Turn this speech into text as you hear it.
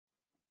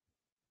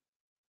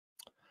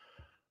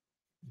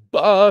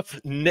Buff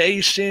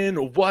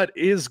Nation, what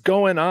is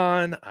going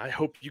on? I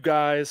hope you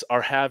guys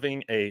are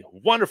having a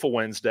wonderful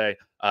Wednesday.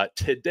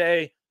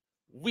 Today,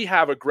 we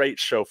have a great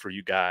show for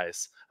you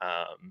guys.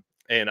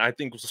 And I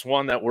think it's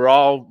one that we're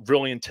all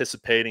really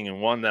anticipating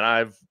and one that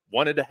I've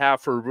wanted to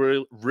have for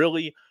a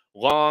really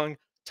long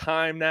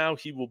time now.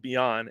 He will be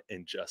on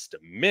in just a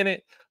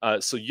minute.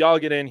 So y'all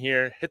get in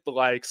here, hit the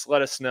likes,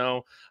 let us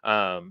know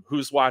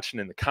who's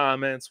watching in the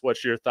comments,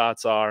 what your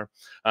thoughts are.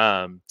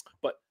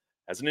 But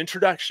as an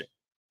introduction,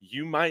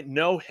 you might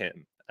know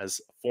him as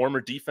former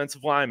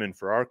defensive lineman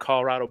for our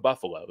Colorado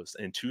Buffaloes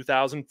and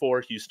 2004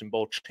 Houston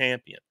Bowl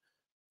champion.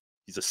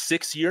 He's a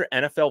 6-year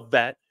NFL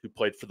vet who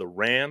played for the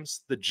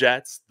Rams, the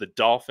Jets, the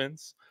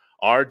Dolphins,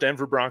 our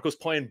Denver Broncos,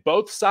 playing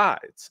both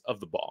sides of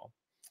the ball.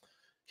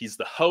 He's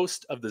the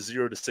host of the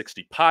 0 to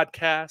 60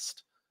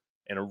 podcast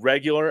and a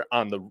regular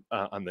on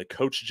the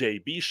Coach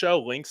JB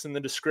show. Links in the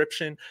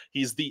description.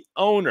 He's the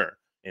owner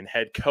and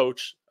head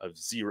coach of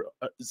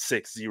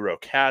 60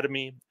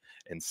 Academy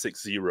and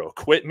 60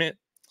 Equipment.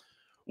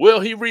 Will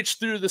he reach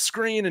through the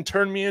screen and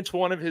turn me into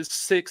one of his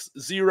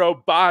 60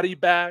 body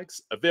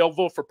bags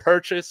available for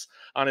purchase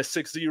on his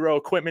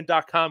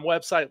 60equipment.com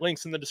website?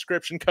 Links in the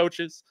description,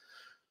 coaches.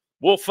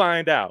 We'll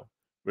find out.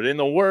 But in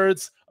the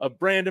words of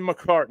Brandon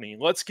McCartney,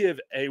 let's give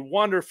a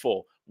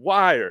wonderful,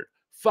 wired,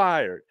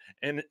 fired,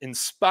 and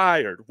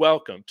inspired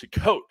welcome to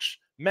Coach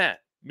Matt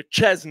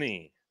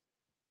McChesney.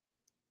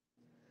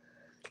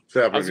 What's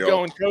happening, How's it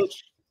going,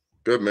 Coach?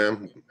 Good,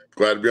 man.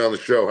 Glad to be on the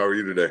show. How are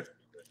you today?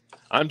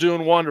 I'm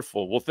doing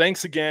wonderful. Well,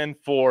 thanks again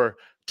for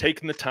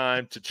taking the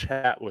time to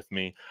chat with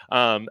me.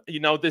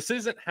 This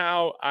isn't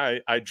how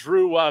I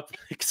drew up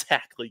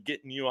exactly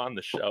getting you on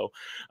the show.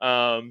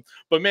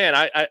 But man,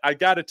 I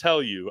got to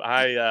tell you,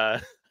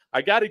 I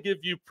got to give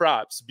you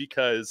props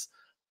because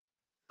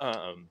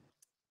I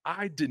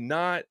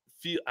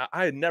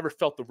had never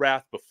felt the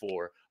wrath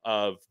before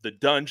of the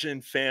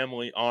Dungeon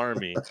Family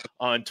Army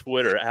on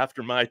Twitter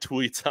after my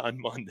tweets on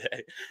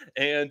Monday.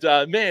 And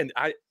man,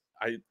 I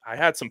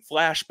had some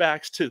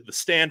flashbacks to the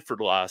Stanford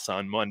loss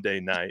on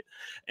Monday night.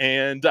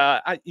 And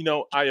I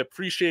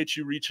appreciate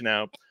you reaching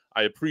out.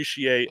 I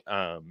appreciate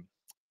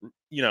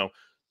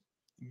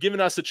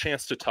giving us a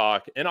chance to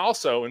talk, and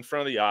also in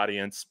front of the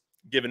audience,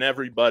 giving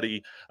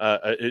everybody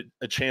a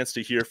chance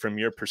to hear from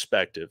your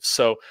perspective.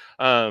 So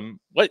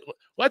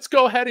let's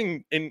go ahead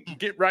and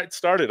get right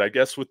started, I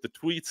guess, with the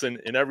tweets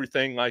and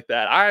everything like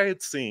that. I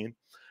had seen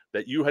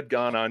that you had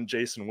gone on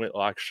Jason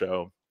Whitlock's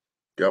show.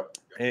 Yep.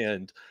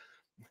 And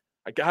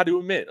I got to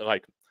admit,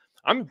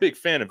 I'm a big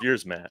fan of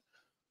yours, Matt.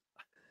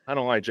 I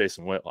don't like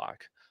Jason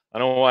Whitlock.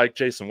 And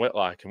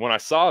when I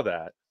saw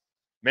that,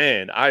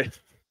 man,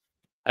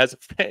 as a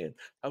fan,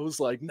 I was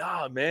like,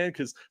 nah, man,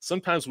 because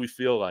sometimes we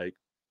feel like,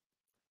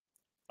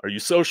 are you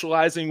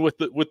socializing with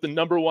the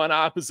number one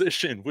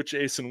opposition with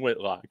Jason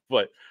Whitlock?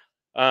 But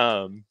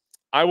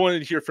I wanted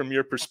to hear from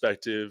your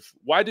perspective.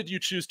 Why did you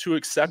choose to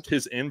accept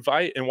his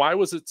invite, and why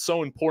was it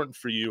so important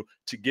for you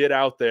to get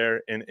out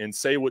there and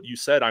say what you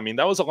said? I mean,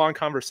 that was a long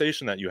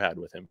conversation that you had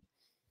with him.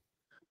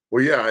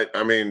 Well, yeah,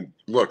 I mean,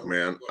 look,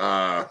 man,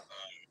 I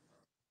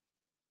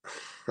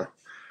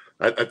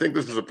think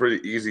this is a pretty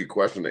easy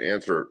question to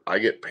answer. I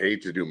get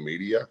paid to do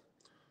media.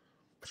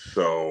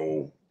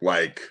 So,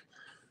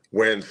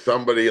 when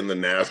somebody in the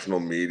national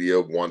media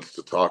wants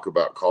to talk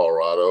about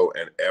Colorado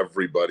and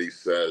everybody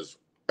says,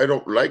 I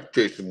don't like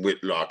Jason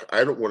Whitlock,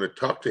 I don't want to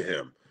talk to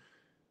him,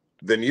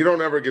 then you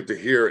don't ever get to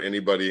hear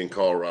anybody in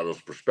Colorado's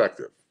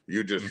perspective.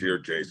 You just hear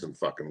Jason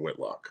fucking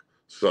Whitlock.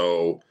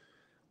 So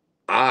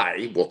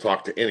I will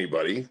talk to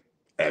anybody,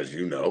 as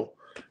you know,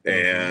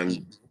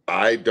 and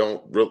I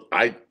don't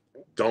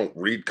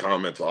read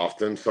comments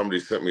often. Somebody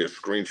sent me a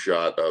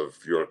screenshot of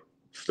your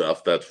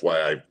stuff. That's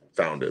why I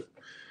found it.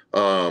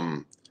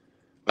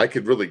 I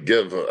could really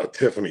give a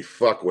Tiffany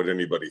fuck what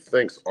anybody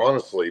thinks,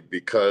 honestly,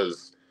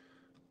 because,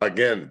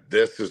 again,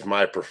 this is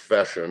my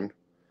profession.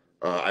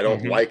 I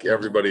don't like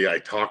everybody I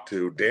talk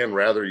to. Dan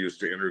Rather used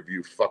to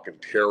interview fucking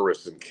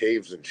terrorists in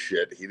caves and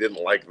shit. He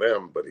didn't like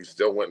them, but he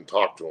still went and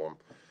talked to them.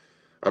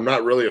 I'm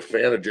not really a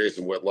fan of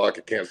Jason Whitlock.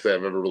 I can't say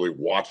I've ever really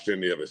watched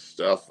any of his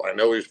stuff. I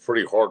know he's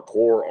pretty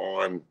hardcore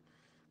on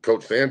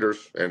Coach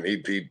Sanders, and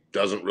he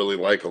doesn't really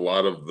like a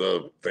lot of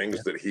the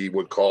things that he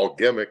would call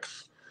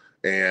gimmicks.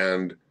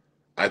 And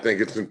I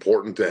think it's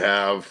important to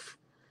have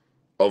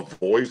a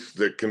voice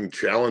that can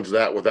challenge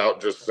that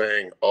without just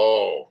saying,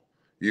 oh,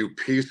 you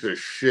piece of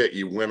shit,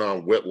 you went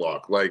on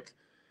Whitlock.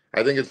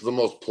 I think it's the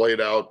most played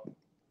out,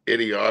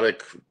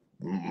 idiotic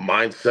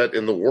mindset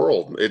in the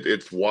world.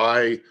 It's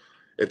why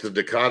it's a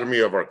dichotomy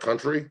of our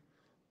country,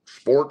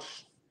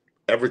 sports,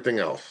 everything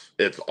else.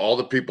 It's all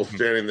the people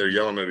standing there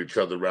yelling at each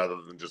other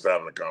rather than just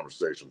having a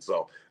conversation.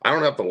 So I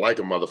don't have to like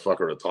a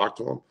motherfucker to talk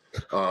to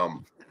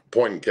him.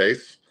 Point in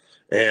case.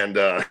 And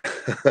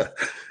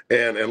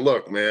and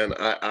look, man,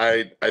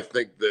 I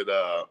think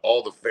that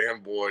all the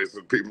fanboys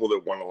and people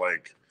that want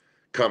to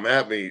come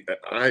at me,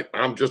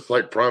 I'm just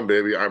like Prime,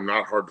 baby. I'm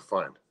not hard to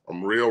find.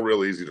 I'm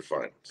real easy to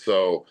find.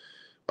 So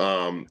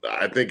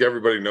I think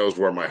everybody knows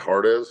where my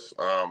heart is.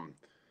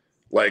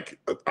 Like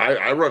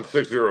I run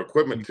 6-0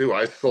 equipment too.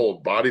 I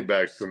sold body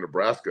bags to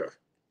Nebraska.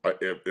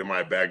 Am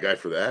I a bad guy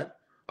for that?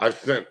 I've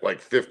sent like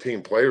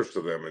 15 players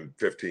to them in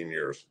 15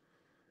 years.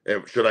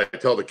 And should I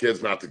tell the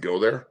kids not to go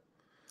there?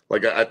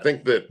 Like I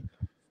think that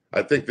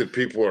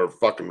people are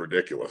fucking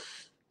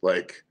ridiculous.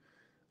 Like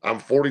I'm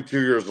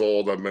 42 years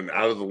old. I've been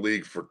out of the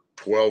league for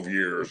 12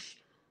 years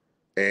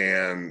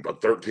and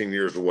 13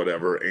 years or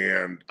whatever.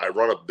 And I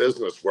run a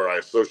business where I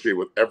associate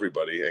with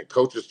everybody, and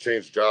coaches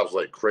change jobs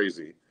like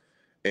crazy.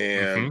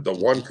 And the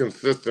one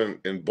consistent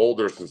in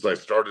Boulder since I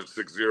started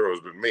 6-0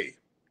 has been me,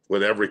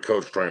 with every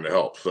coach trying to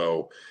help.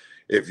 So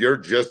if you're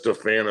just a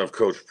fan of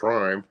Coach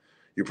Prime,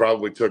 you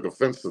probably took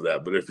offense to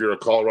that. But if you're a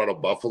Colorado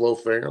Buffalo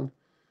fan,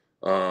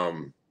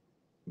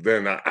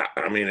 then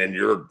I mean, and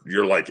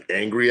you're like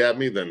angry at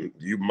me, then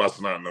you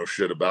must not know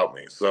shit about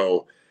me.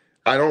 So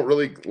I don't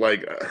really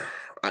like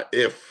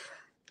if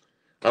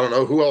I don't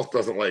know who else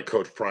doesn't like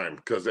Coach Prime,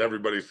 because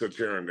everybody sits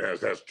here and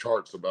has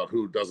charts about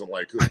who doesn't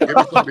like who. Give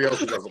me somebody else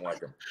who doesn't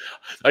like him.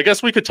 I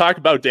guess we could talk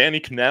about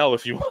Danny Cannell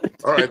if you want.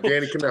 All right,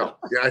 Danny Cannell.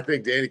 Yeah, I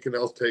think Danny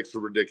Cannell's takes are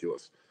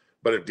ridiculous.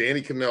 But if Danny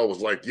Cannell was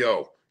like,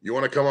 yo, you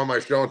want to come on my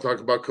show and talk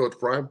about Coach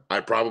Prime?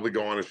 I'd probably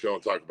go on his show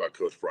and talk about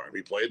Coach Prime.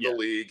 He played in the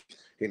league.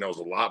 He knows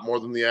a lot more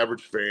than the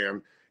average fan.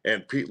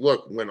 And Pete,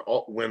 look,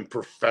 when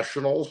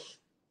professionals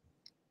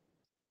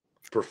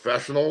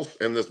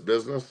in this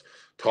business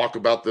talk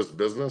about this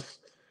business,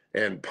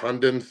 and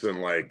pundits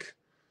and like,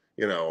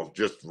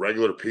 just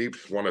regular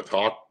peeps want to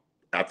talk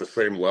at the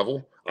same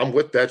level, I'm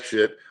with that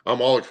shit.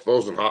 I'm all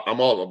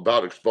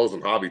about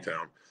exposing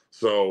Hobbytown.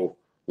 So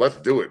let's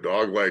do it,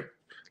 dog. Like,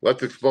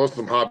 let's expose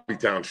some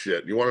Hobbytown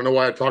shit. You want to know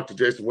why I talked to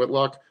Jason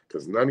Whitlock?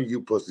 Because none of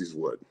you pussies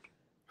would.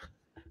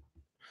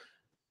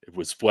 It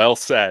was well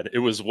said. It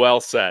was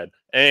well said.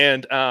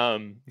 And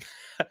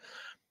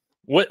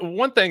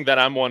one thing that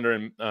I'm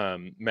wondering,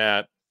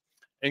 Matt,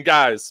 and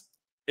guys,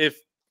 if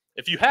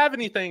you have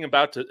anything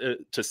about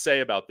to say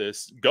about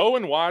this, go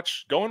and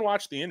watch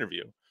the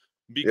interview,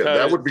 because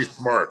that would be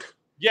smart.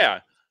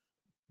 Yeah,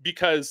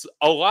 because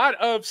a lot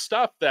of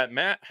stuff that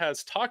Matt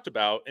has talked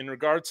about in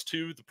regards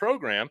to the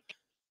program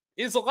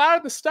is a lot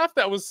of the stuff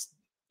that was,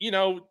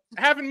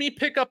 having me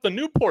pick up the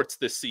Newports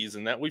this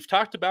season that we've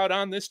talked about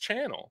on this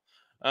channel.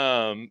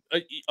 A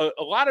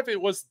lot of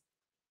it was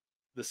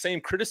the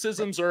same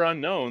criticisms or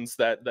unknowns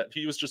that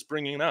he was just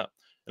bringing up.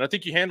 And I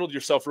think you handled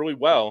yourself really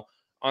well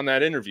on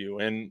that interview.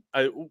 And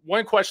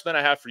one question that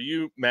I have for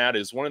you, Matt,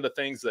 is one of the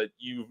things that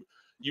you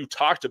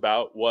talked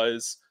about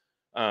was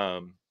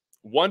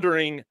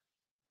wondering,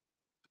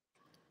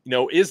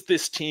 is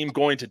this team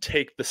going to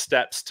take the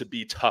steps to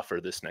be tougher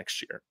this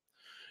next year?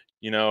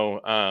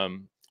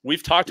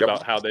 We've talked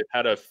about how they've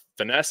had a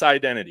finesse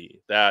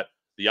identity, that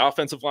the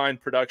offensive line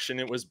production,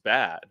 it was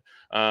bad.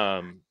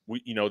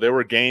 There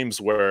were games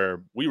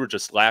where we were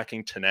just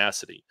lacking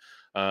tenacity.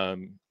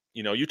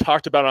 You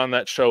talked about on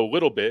that show a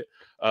little bit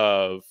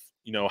of,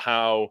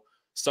 how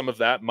some of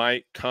that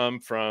might come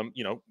from,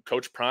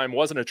 Coach Prime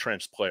wasn't a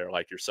trench player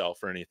like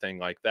yourself or anything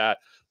like that.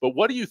 But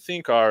what do you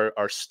think are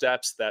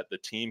steps that the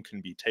team can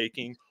be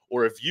taking?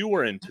 Or if you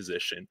were in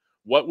position,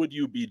 what would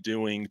you be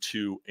doing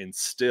to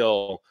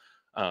instill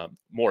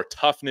more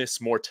toughness,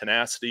 more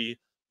tenacity,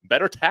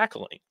 better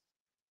tackling?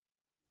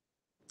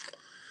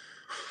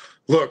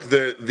 Look,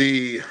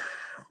 the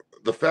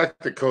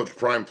fact that Coach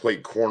Prime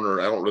played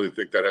corner, I don't really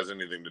think that has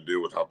anything to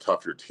do with how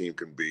tough your team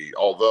can be.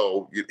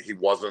 Although he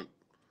wasn't,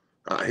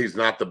 he's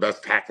not the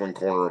best tackling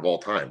corner of all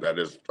time. That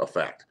is a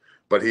fact.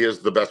 But he is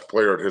the best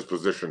player at his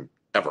position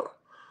ever.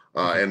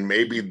 And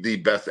maybe the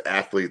best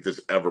athlete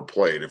that's ever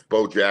played. If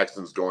Bo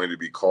Jackson's going to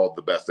be called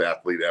the best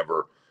athlete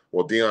ever,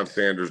 well, Deion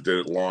Sanders did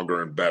it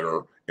longer and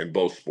better in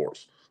both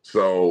sports.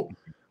 So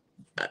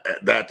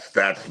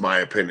that's my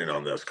opinion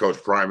on this.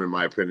 Coach Prime, in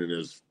my opinion,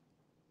 is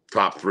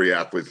top 3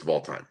 athletes of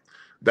all time.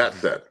 That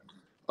said,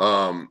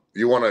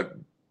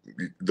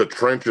 the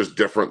trench is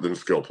different than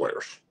skill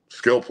players.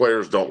 Skill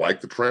players don't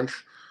like the trench.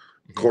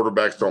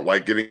 Quarterbacks don't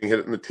like getting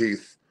hit in the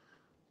teeth.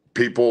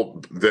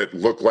 People that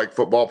look like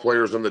football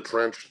players in the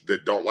trench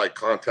that don't like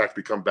contact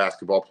become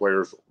basketball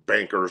players,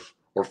 bankers,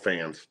 or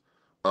fans.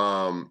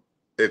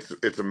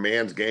 It's a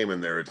man's game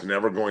in there. It's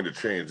never going to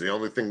change. The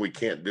only thing we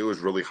can't do is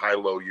really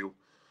high-low you.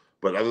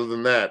 But other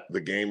than that,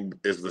 the game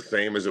is the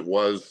same as it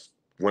was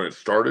when it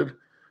started,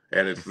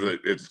 and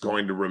it's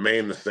going to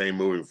remain the same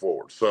moving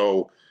forward.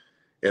 So,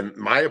 in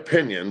my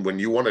opinion, when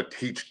you want to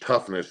teach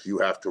toughness, you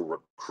have to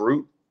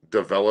recruit,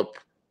 develop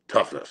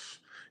toughness.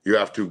 You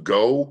have to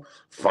go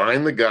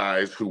find the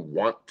guys who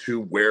want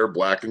to wear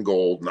black and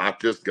gold,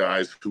 not just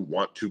guys who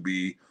want to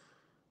be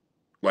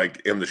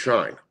like in the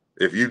shine.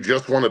 If you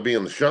just want to be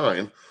in the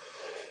shine,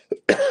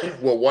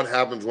 well, what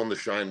happens when the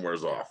shine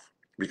wears off?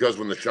 Because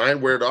when the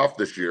shine wore off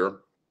this year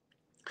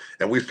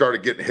and we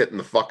started getting hit in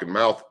the fucking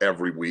mouth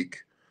every week,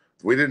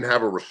 we didn't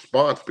have a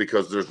response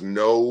because there's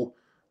no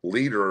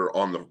leader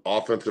on the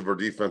offensive or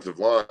defensive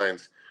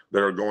lines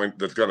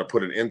that's going to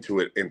put an end to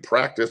it in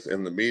practice,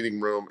 in the meeting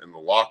room, in the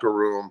locker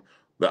room.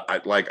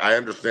 I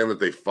understand that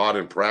they fought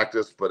in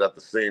practice, but at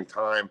the same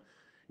time,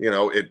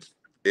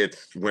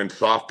 it's when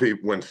soft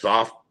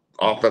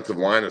offensive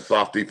line and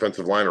soft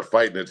defensive line are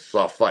fighting, it's a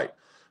soft fight.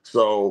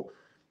 So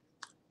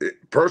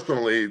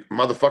personally,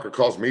 motherfucker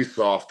calls me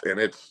soft and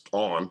it's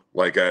on.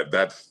 Like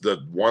that's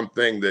the one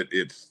thing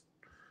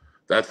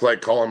that's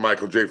like calling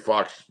Michael J.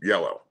 Fox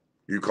yellow.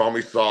 You call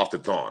me soft,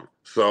 it's on.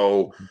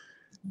 So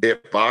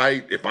if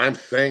I'm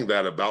saying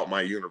that about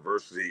my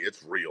university,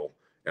 it's real.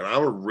 And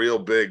I'm a real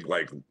big,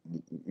 like,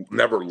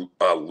 never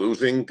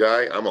losing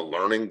guy. I'm a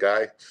learning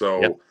guy.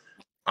 So Yep.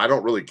 I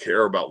don't really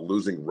care about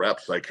losing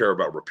reps. I care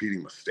about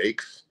repeating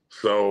mistakes.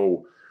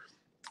 So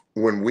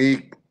when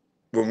we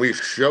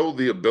show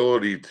the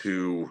ability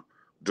to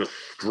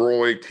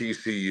destroy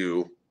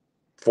TCU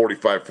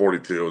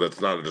 45-42,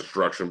 that's not a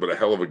destruction, but a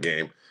hell of a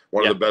game.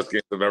 One Yep. of the best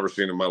games I've ever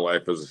seen in my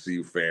life as a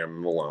CU fan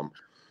and alum.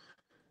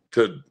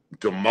 To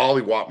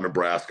mollywop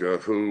Nebraska,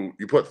 who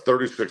you put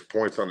 36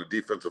 points on a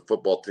defensive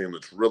football team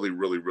that's really,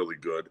 really, really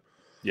good.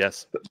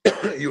 Yes.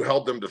 You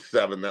held them to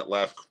 7. That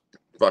last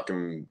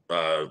fucking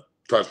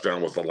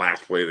touchdown was the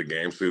last play of the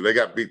game. So they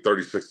got beat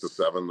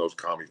 36-7, those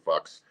commie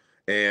fucks.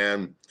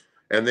 And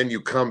then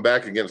you come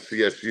back against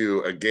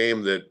CSU, a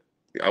game that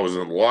I was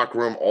in the locker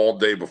room all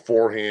day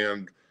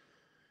beforehand.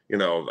 You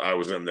know, I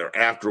was in there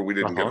after. We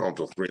didn't get home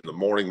till 3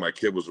 a.m. My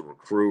kid was a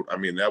recruit. I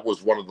mean, that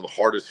was one of the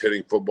hardest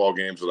hitting football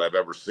games that I've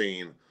ever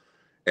seen.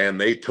 And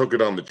they took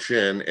it on the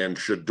chin, and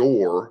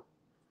Shador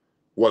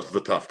was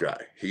the tough guy.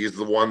 He's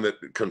the one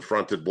that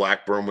confronted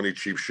Blackburn when he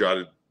cheap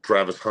shotted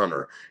Travis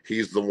Hunter.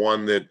 He's the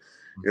one that,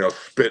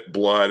 spit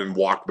blood and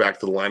walked back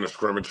to the line of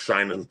scrimmage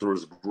shining through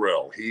his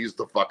grill. He's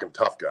the fucking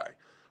tough guy.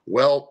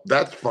 Well,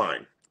 that's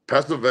fine.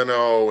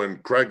 Pesavento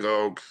and Craig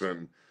Oakes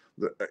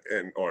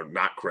or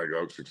not Craig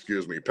Oakes,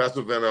 excuse me.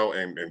 Pesavento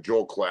and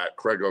Joel Klatt.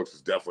 Craig Oakes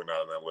is definitely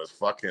not on that list.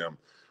 Fuck him.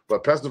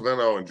 But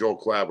Pesavento and Joel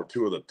Klatt were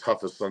two of the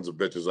toughest sons of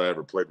bitches I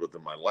ever played with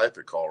in my life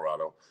at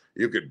Colorado.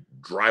 You could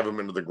drive them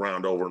into the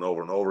ground over and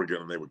over and over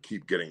again, and they would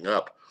keep getting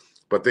up.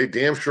 But they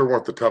damn sure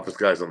weren't the toughest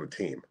guys on the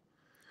team.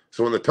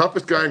 So when the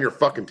toughest guy on your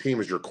fucking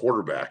team is your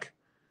quarterback,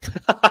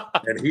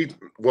 and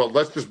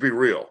let's just be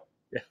real.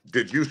 Yeah.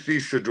 Did you see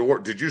Shador?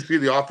 Did you see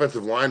the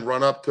offensive line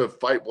run up to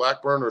fight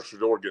Blackburn, or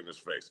Shador get in his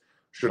face?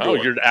 Shador. Oh,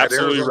 you're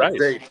absolutely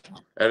right.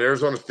 At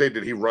Arizona State,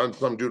 did he run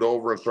some dude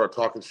over and start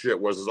talking shit?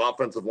 Was his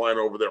offensive line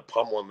over there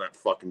pummeling that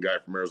fucking guy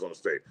from Arizona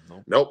State?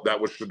 Nope, that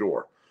was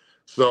Shador.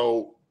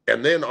 So,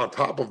 and then on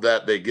top of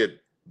that, they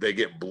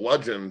get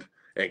bludgeoned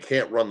and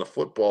can't run the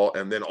football.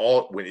 And then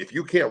if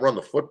you can't run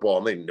the football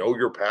and they know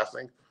you're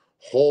passing,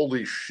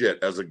 holy shit!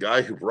 As a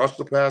guy who rushed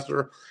the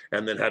passer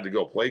and then had to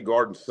go play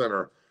guard and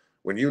center.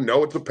 When you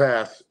know it's a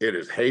pass, it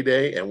is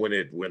heyday, and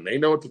when they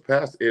know it's a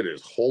pass, it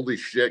is holy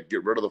shit,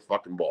 get rid of the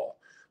fucking ball.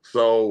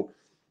 So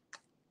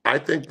I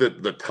think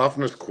that the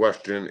toughness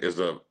question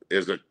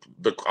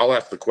I'll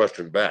ask the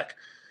question back.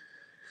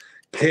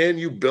 Can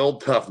you build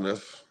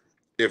toughness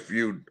if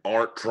you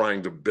aren't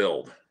trying to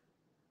build?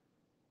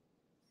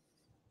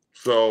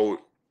 So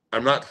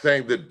I'm not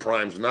saying that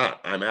Prime's not.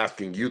 I'm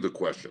asking you the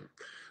question.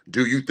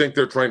 Do you think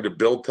they're trying to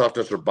build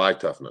toughness or buy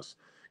toughness?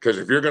 Because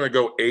if you're going to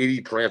go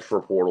 80 transfer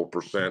portal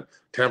percent,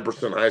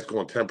 10% high school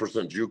and 10%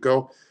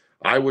 JUCO,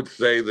 I would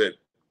say that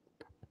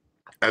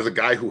as a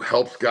guy who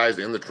helps guys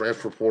in the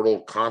transfer portal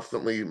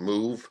constantly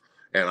move,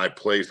 and I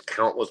placed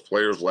countless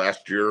players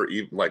last year,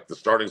 even like the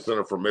starting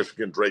center for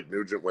Michigan, Drake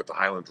Nugent, went to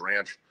Highlands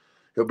Ranch.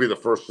 He'll be the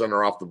first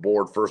center off the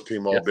board, first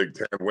team all Big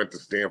Ten, went to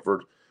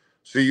Stanford.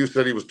 CU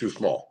said he was too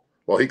small.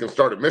 Well, he can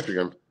start at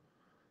Michigan.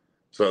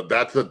 So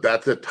that's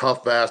a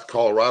tough ass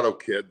Colorado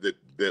kid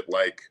that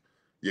like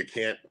you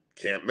can't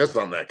miss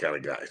on that kind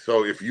of guy.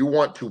 So if you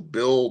want to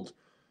build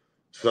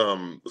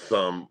some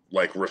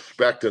like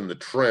respect in the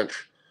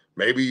trench,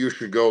 maybe you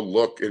should go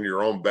look in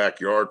your own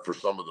backyard for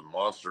some of the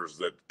monsters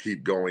that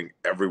keep going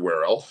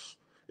everywhere else.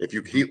 If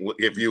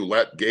you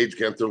let Gage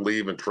Genther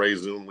leave and Trey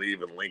Zoom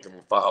leave and Lincoln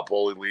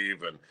Fahapoli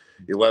leave and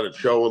you let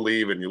Ochoa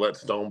leave and you let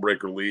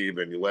Stonebreaker leave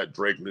and you let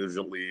Drake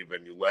Nugent leave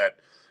and you let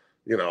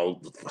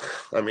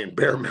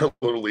Bear Miller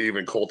leave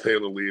and Cole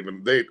Taylor leave,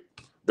 and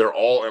they're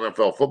all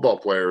NFL football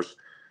players.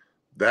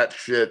 That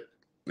shit,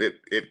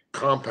 it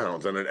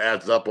compounds and it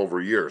adds up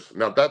over years.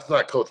 Now, that's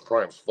not Coach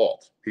Prime's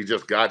fault. He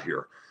just got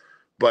here.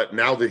 But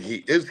now that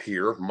he is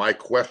here, my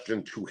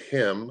question to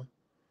him,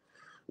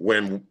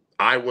 when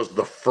I was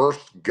the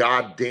first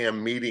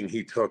goddamn meeting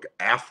he took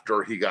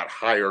after he got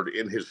hired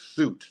in his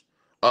suit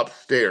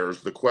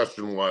upstairs, the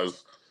question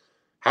was,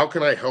 how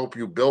can I help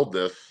you build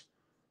this?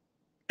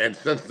 And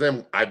since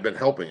then, I've been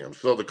helping him.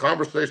 So the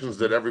conversations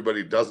that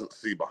everybody doesn't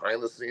see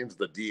behind the scenes,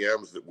 the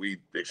DMs that we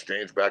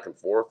exchange back and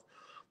forth,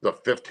 the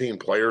 15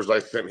 players I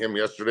sent him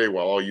yesterday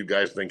while all you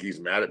guys think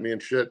he's mad at me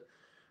and shit,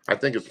 I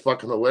think it's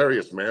fucking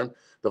hilarious, man.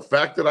 The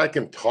fact that I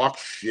can talk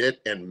shit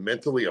and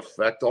mentally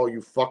affect all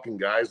you fucking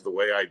guys the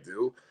way I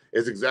do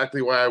is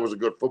exactly why I was a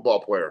good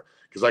football player.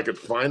 Because I could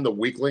find the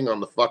weakling on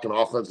the fucking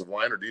offensive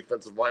line or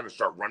defensive line and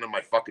start running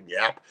my fucking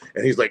yap.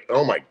 And he's like,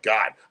 oh my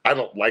God, I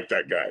don't like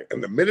that guy.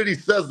 And the minute he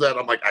says that,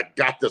 I'm like, I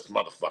got this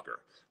motherfucker.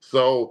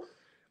 So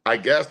I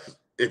guess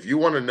if you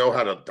want to know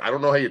I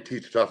don't know how you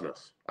teach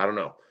toughness. I don't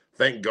know.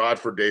 thank God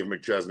for Dave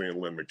McChesney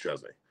and Lynn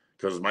McChesney,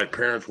 because my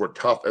parents were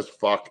tough as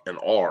fuck and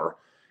are.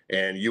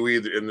 And you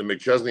either, in the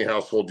McChesney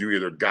household, you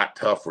either got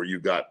tough or you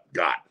got.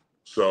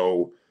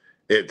 So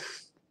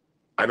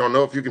I don't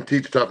know if you can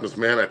teach toughness,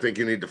 man. I think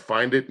you need to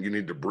find it. You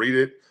need to breed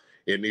it.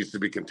 It needs to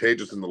be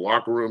contagious in the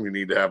locker room. You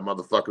need to have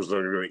motherfuckers that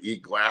are going to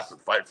eat glass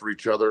and fight for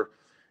each other.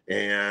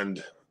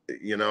 And,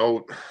 you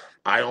know,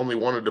 I only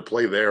wanted to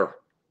play there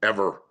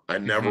ever. I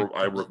never,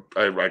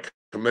 I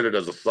committed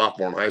as a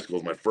sophomore in high school.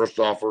 It was my first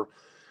offer.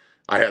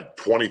 I had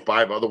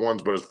 25 other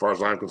ones, but as far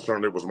as I'm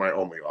concerned, it was my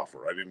only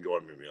offer. I didn't go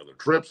on any other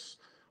trips.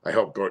 I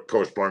helped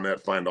Coach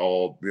Barnett find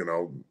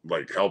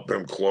help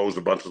them close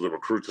a bunch of the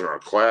recruits in our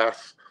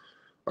class.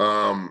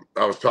 I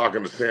was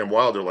talking to Sam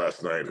Wilder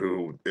last night,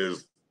 who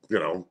is,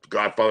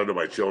 godfather to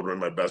my children,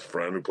 my best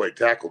friend, who played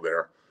tackle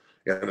there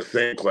in the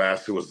same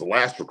class, who was the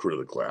last recruit of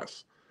the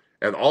class.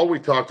 And all we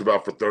talked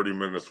about for 30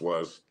 minutes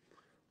was,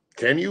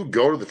 can you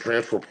go to the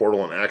transfer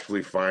portal and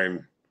actually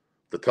find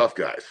the tough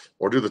guys?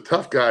 Or do the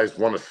tough guys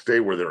want to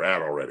stay where they're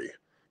at already?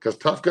 Because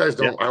tough guys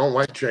I don't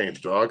like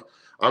change, dog.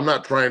 I'm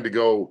not trying to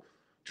go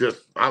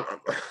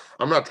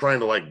I'm not trying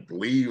to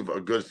leave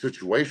a good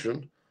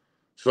situation.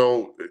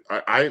 So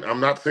I'm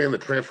not saying the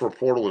transfer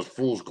portal is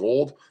fool's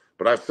gold,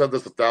 but I've said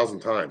this 1,000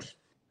 times.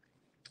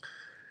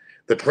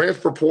 The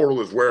transfer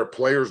portal is where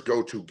players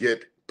go to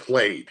get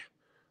played.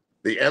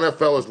 The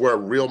NFL is where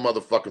real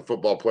motherfucking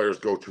football players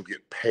go to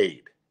get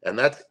paid. And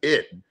that's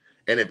it.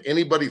 And if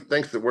anybody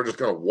thinks that we're just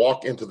going to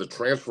walk into the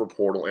transfer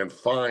portal and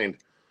find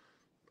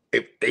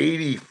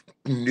 80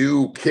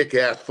 new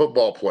kick-ass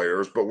football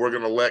players, but we're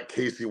going to let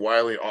Casey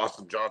Wiley,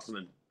 Austin Johnson,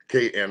 and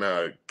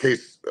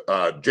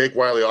Jake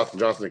Wiley, Austin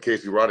Johnson, and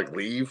Casey Roddick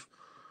leave,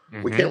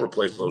 we can't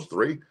replace those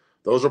three.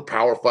 Those are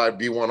Power 5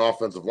 D1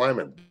 offensive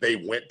linemen. They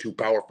went to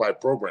Power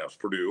 5 programs,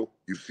 Purdue,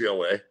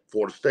 UCLA,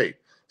 Florida State.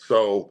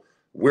 So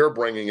we're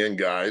bringing in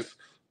guys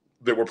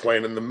that were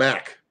playing in the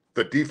MAC.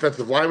 The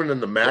defensive lineman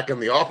in the MAC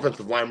and the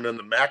offensive lineman in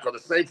the MAC are the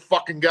same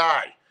fucking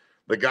guy.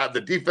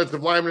 The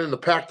defensive linemen in the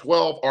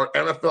Pac-12 are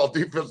NFL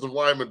defensive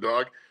linemen,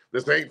 dog.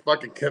 This ain't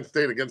fucking Kent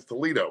State against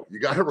Toledo. You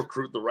got to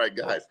recruit the right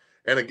guys.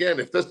 And again,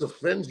 if this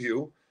offends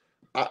you,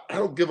 I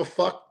don't give a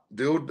fuck,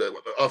 dude.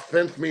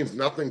 Offense means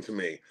nothing to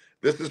me.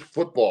 This is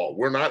football.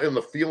 We're not in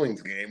the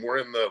feelings game. We're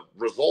in the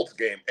results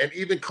game. And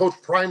even Coach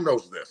Prime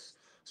knows this.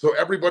 So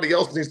everybody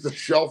else needs to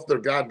shelf their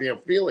goddamn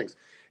feelings.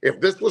 If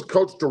this was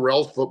Coach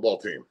Durrell's football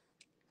team,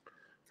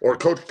 or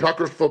Coach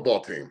Tucker's football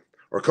team,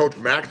 or Coach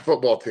Mack's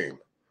football team,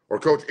 or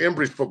Coach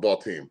Embry's football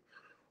team,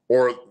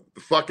 or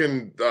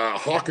fucking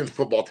Hawkins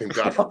football team,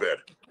 God forbid,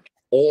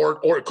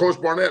 or Coach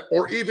Barnett,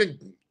 or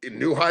even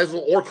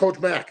Neuheisel or Coach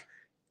Mack,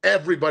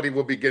 everybody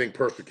will be getting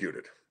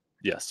persecuted.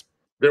 Yes.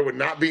 There would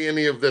not be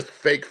any of this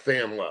fake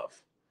fan love.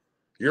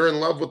 You're in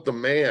love with the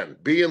man.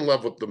 Be in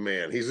love with the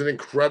man. He's an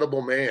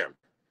incredible man.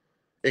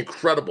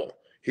 Incredible.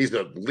 He's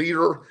a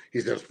leader.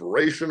 He's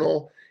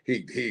inspirational.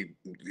 He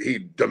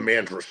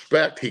demands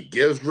respect. He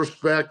gives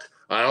respect.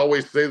 I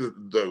always say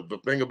that the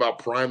thing about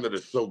Prime that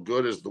is so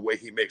good is the way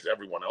he makes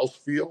everyone else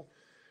feel,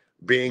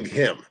 being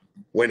him.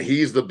 When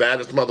he's the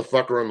baddest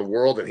motherfucker in the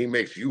world and he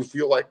makes you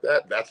feel like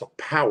that, that's a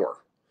power.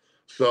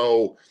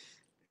 So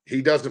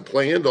he doesn't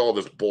play into all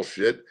this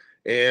bullshit.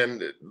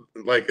 And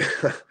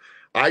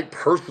I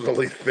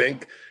personally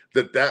think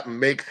that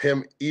makes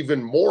him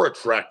even more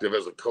attractive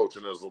as a coach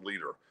and as a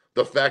leader.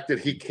 The fact that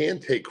he can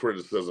take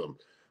criticism.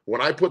 When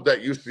I put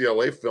that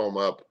UCLA film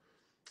up,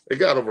 it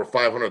got over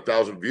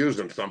 500,000 views,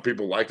 and some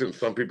people liked it and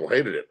some people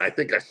hated it. I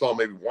think I saw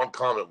maybe one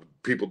comment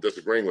with people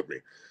disagreeing with me.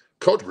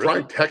 Coach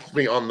Prime texted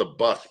me on the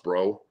bus,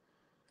 bro,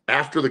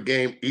 after the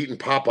game, eating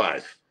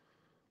Popeyes.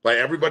 Like,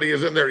 everybody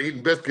is in there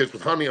eating biscuits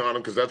with honey on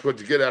them because that's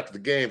what you get after the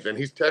games. And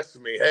he's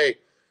texting me, hey,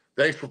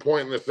 thanks for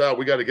pointing this out.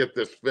 We got to get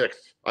this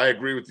fixed. I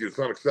agree with you. It's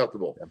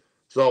unacceptable. Yeah.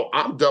 So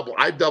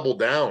I double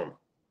down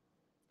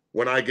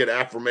when I get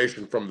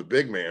affirmation from the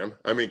big man.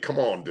 I mean, come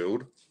on,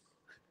 dude.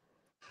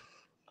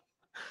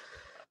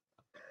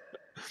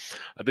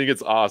 I think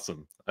it's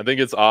awesome.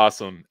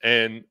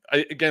 And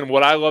again,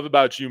 what I love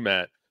about you,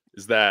 Matt,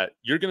 is that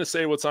you're going to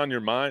say what's on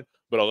your mind,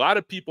 but a lot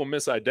of people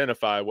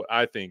misidentify what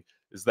I think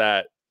is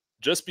that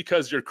just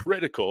because you're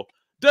critical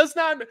does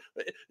not,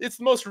 it's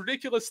the most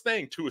ridiculous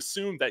thing to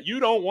assume that you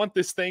don't want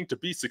this thing to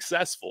be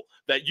successful,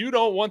 that you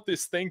don't want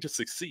this thing to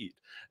succeed.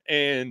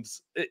 And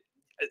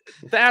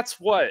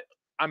that's what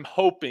I'm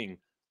hoping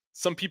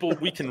some people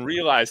we can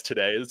realize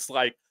today. It's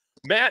like,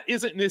 Matt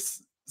isn't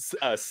this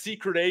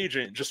secret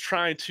agent just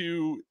trying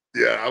to.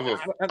 Yeah,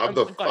 I'm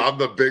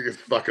the biggest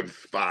fucking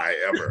spy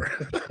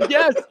ever.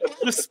 Yes,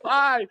 the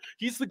spy.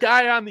 He's the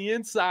guy on the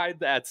inside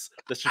that's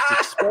just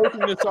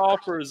exposing this all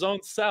for his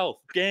own self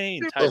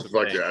gain type of thing.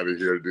 Get the fuck out of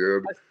here,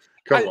 dude.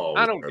 Come on.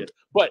 I don't get it.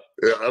 But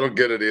yeah, I don't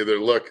get it either.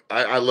 Look,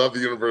 I love the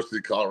University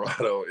of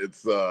Colorado.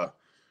 It's a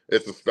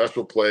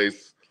special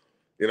place.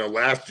 You know,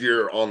 last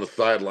year on the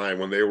sideline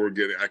when they were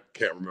I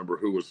can't remember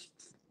who was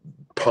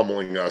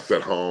pummeling us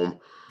at home,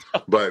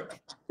 but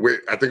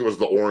I think it was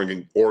the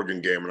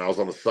Oregon game, and I was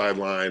on the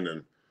sideline,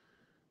 and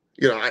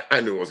you know,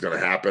 I knew it was going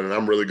to happen, and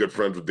I'm really good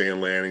friends with Dan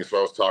Lanning, so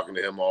I was talking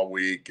to him all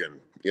week, and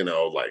you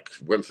know, like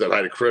went and said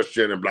hi to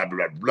Christian and blah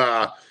blah blah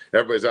blah.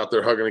 Everybody's out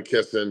there hugging and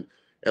kissing,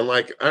 and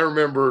like I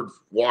remember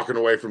walking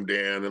away from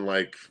Dan and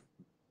like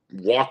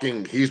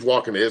he's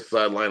walking to his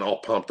sideline all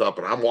pumped up,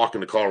 and I'm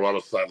walking to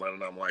Colorado's sideline,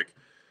 and I'm like,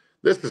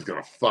 this is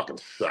gonna fucking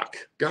suck.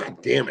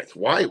 God damn it!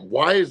 Why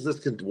is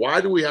this?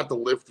 Why do we have to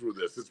live through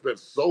this? It's been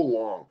so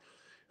long.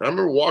 And I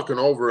remember walking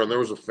over, and there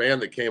was a fan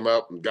that came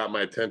up and got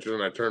my attention,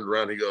 and I turned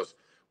around. And he goes,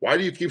 "Why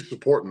do you keep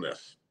supporting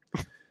this?"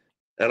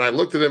 And I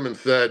looked at him and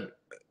said,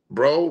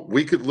 "Bro,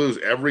 we could lose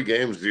every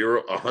game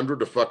 100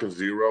 to fucking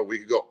 0. We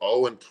could go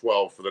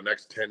 0-12 for the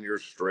next 10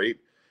 years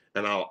straight,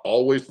 and I'll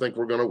always think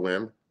we're gonna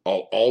win.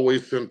 I'll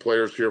always send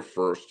players here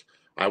first.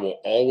 I will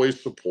always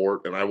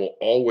support, and I will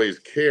always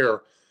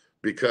care."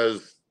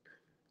 Because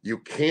you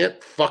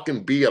can't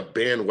fucking be a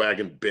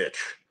bandwagon bitch.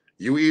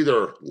 You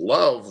either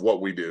love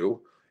what we do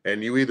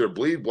and you either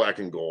bleed black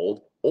and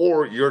gold,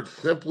 or you're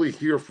simply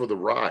here for the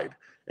ride.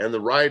 And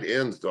the ride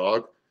ends,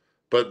 dog.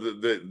 But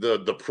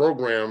the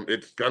program,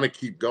 it's gonna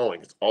keep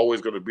going. It's always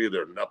gonna be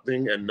there.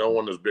 Nothing and no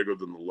one is bigger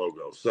than the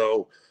logo.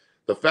 So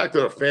the fact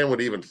that a fan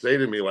would even say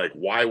to me, like,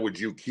 why would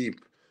you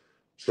keep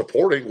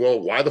supporting? Well,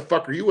 why the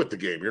fuck are you at the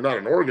game? You're not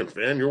an Oregon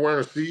fan. You're wearing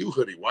a CU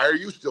hoodie. Why are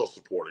you still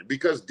supporting?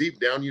 Because deep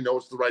down, you know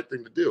it's the right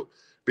thing to do.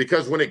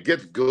 Because when it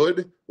gets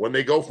good, when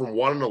they go from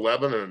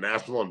 1-11 and a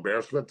national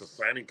embarrassment to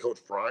signing Coach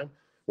Prime,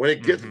 when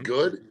it gets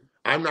good,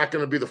 I'm not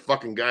going to be the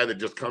fucking guy that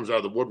just comes out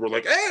of the woodwork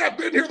like, hey, I've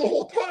been here the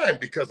whole time.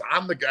 Because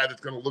I'm the guy that's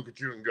going to look at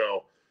you and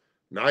go,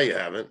 no, you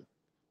haven't.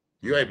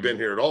 You ain't been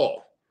here at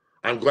all.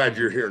 I'm glad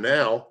you're here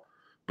now.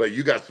 But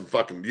you got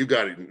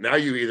now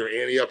you either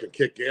ante up and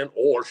kick in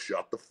or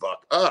shut the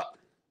fuck up.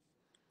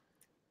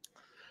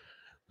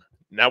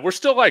 Now we're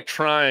still like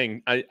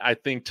trying, I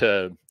think,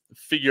 to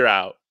figure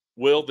out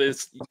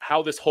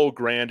how this whole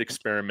grand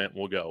experiment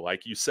will go.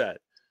 Like you said,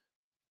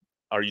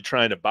 are you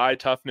trying to buy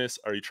toughness?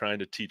 Are you trying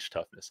to teach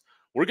toughness?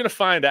 We're going to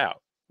find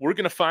out. We're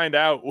going to find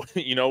out,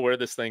 where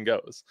this thing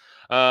goes.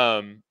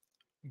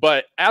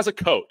 But as a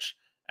coach,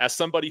 as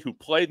somebody who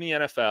played in the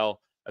NFL,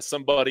 as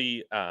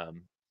somebody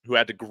who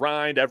had to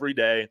grind every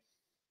day,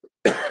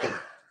 can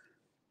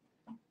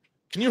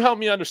you help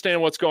me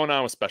understand what's going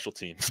on with special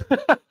teams?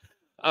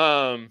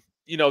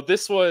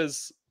 This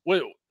was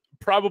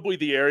probably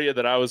the area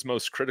that I was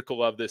most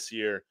critical of this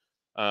year.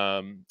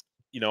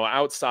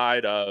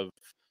 Outside of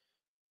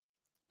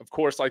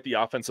course, like the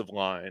offensive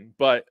line,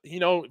 but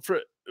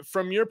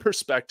from your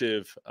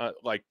perspective,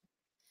 like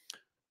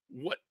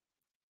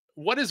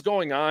what is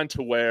going on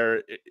to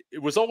where it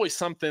was always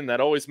something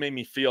that always made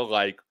me feel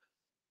like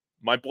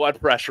my blood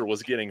pressure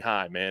was getting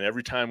high, man.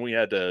 Every time we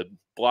had to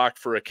block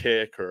for a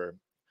kick or,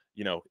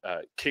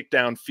 kick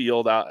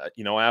downfield,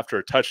 after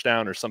a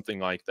touchdown or something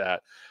like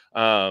that.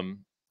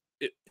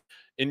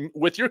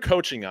 With your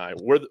coaching eye,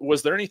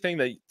 was there anything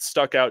that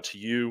stuck out to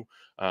you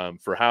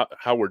for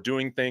how we're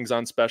doing things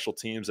on special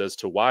teams as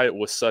to why it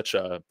was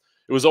it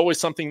was always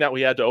something that we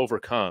had to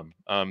overcome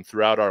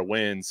throughout our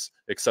wins,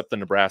 except the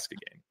Nebraska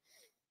game?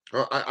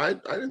 I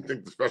didn't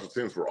think the special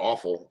teams were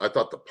awful. I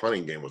thought the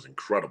punting game was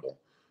incredible.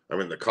 I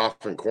mean, the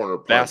coffin corner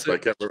punt, I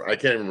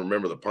can't even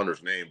remember the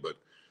punter's name, but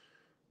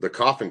the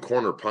coffin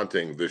corner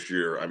punting this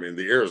year, I mean,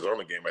 the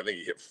Arizona game, I think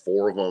he hit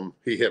 4 of them.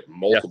 He hit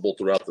multiple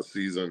throughout the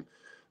season.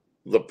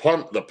 The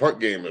punt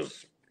game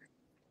is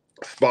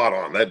spot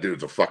on. That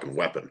dude's a fucking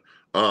weapon.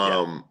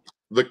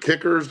 The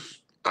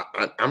kickers,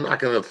 I'm not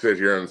going to sit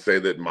here and say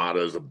that Mata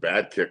is a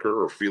bad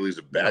kicker or Feely's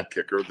a bad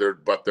kicker. They're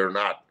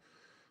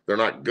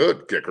not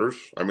good kickers.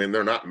 I mean,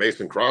 they're not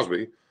Mason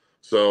Crosby.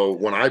 So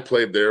when I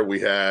played there, we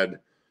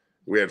had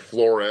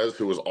Flores,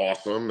 who was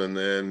awesome, and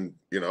then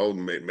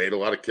made a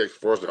lot of kicks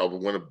for us to help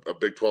him win a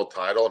Big 12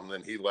 title, and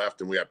then he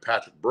left, and we had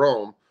Patrick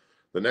Brome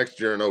the next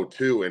year in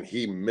 2002, and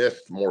he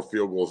missed more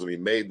field goals than he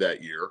made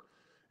that year,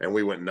 and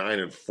we went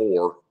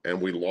 9-4,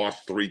 and we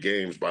lost 3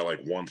 games by like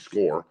 1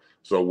 score.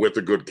 So with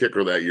a good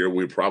kicker that year,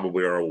 we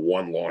probably are a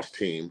 1-loss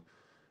team.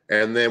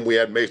 And then we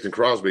had Mason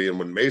Crosby, and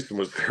when Mason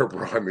was there,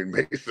 bro, I mean,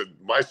 Mason,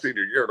 my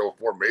senior year in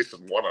 2004,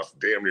 Mason won us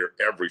damn near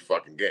every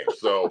fucking game.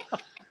 So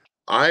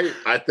I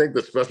think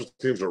the special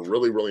teams are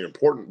really, really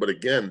important. But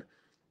again,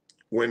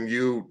 when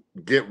you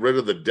get rid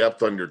of the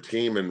depth on your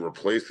team and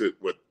replace it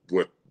with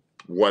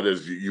what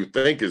you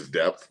think is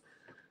depth,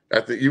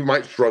 you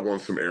might struggle in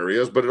some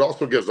areas, but it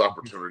also gives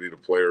opportunity to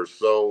players.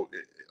 So,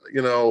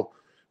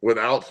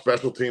 without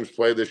special teams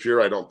play this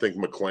year, I don't think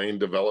McLean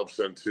develops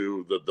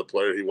into the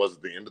player he was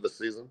at the end of the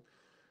season.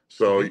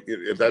 So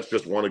if that's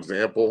just one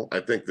example. I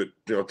think that,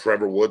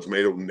 Trevor Woods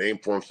made a name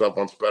for himself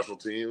on special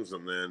teams,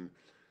 and then,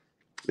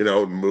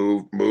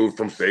 moved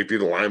from safety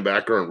to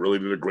linebacker and really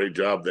did a great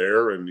job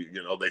there. And,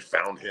 they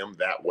found him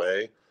that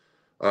way.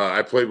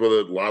 I played with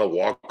a lot of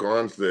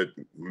walk-ons that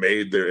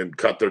made and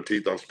cut their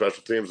teeth on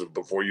special teams. And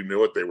before you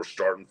knew it, they were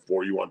starting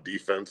for you on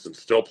defense and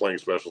still playing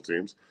special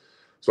teams.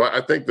 So I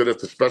think that if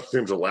the special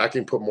teams are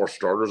lacking, put more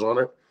starters on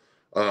it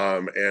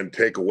and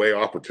take away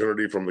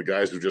opportunity from the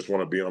guys who just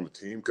want to be on the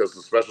team, because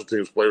the special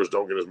teams players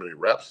don't get as many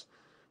reps.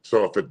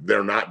 So if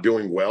they're not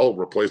doing well,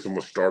 replace them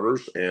with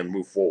starters and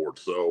move forward.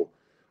 So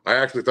I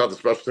actually thought the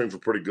special teams were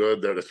pretty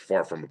good. That is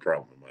far from a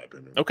problem, in my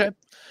opinion. Okay.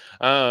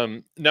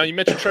 Now you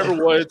mentioned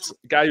Trevor Woods,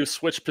 guy who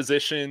switched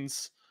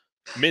positions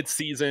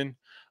mid-season.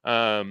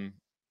 Kind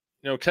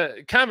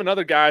of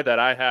another guy that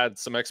I had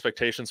some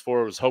expectations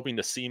for, was hoping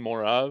to see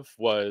more of,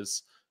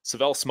 was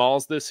Savell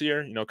Smalls this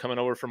year. Coming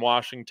over from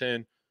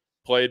Washington,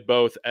 played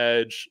both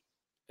edge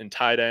and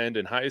tight end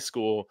in high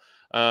school.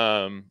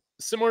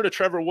 Similar to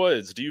Trevor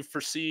Woods, do you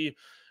foresee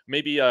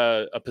maybe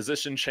a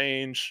position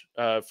change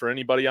for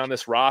anybody on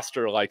this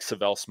roster like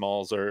Savell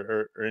Smalls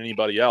or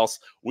anybody else?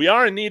 We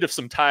are in need of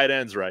some tight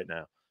ends right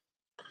now.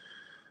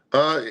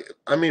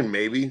 I mean,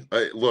 maybe.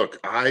 Look,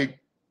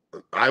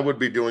 I would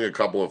be doing a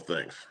couple of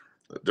things.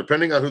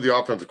 Depending on who the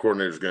offensive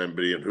coordinator is going to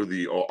be and who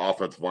the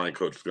offensive line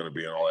coach is going to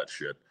be and all that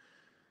shit,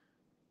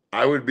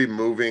 I would be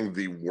moving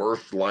the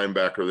worst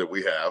linebacker that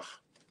we have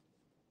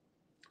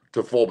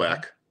to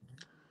fullback,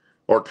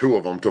 or two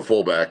of them to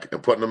fullback,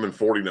 and putting them in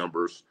 40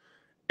 numbers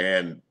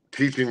and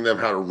teaching them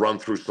how to run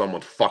through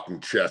someone's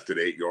fucking chest at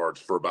 8 yards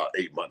for about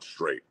 8 months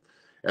straight.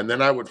 And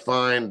then I would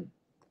find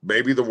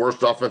maybe the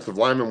worst offensive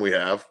lineman we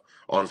have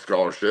on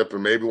scholarship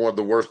and maybe one of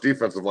the worst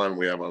defensive linemen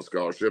we have on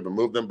scholarship and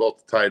move them both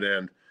to tight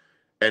end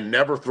and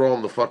never throw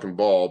them the fucking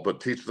ball, but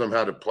teach them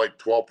how to play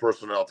 12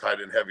 personnel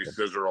tight end heavy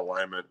scissor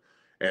alignment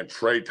and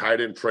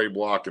tight end trade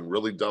block and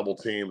really double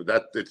team.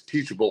 That it's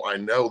teachable. I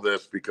know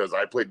this because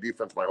I played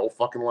defense my whole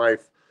fucking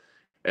life.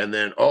 And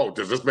then,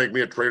 does this make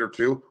me a traitor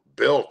too?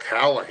 Bill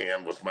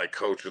Callahan was my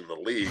coach in the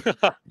league.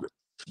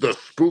 The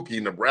spooky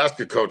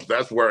Nebraska coach,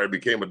 that's where I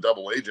became a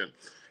double agent.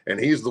 And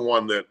he's the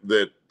one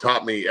that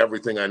taught me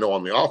everything I know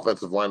on the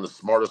offensive line, the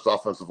smartest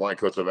offensive line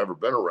coach I've ever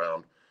been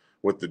around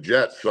with the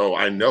Jets. So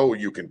I know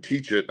you can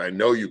teach it. I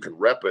know you can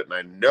rep it. And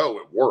I know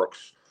it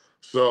works.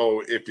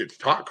 So if it's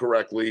taught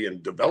correctly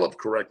and developed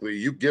correctly,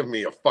 you give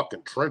me a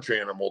fucking trench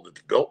animal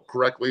that's built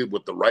correctly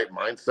with the right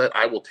mindset,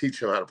 I will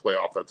teach him how to play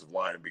offensive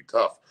line and be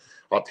tough.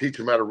 I'll teach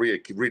him how to read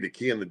a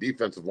key in the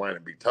defensive line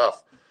and be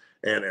tough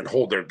and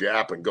hold their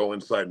gap and go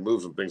inside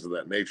moves and things of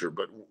that nature.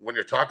 But when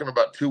you're talking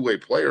about two-way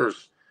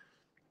players,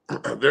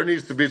 there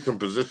needs to be some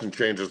position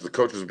changes. The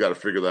coaches have got to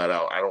figure that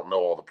out. I don't know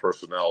all the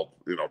personnel,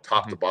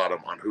 top to bottom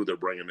on who they're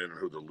bringing in and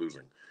who they're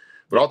losing.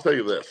 But I'll tell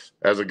you this,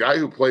 as a guy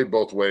who played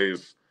both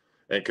ways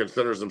and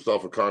considers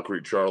himself a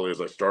concrete Charlie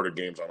as I started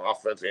games on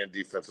offense and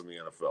defense in the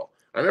NFL,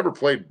 I never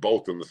played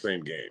both in the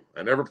same game.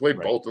 I never played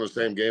both in the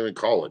same game in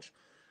college.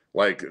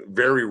 Like,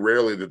 very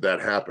rarely did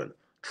that happen.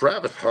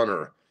 Travis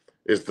Hunter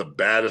is the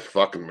baddest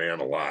fucking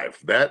man alive.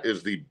 That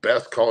is the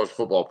best college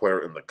football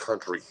player in the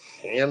country,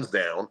 hands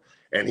down.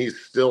 And he's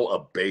still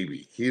a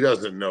baby. He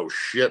doesn't know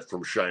shit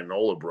from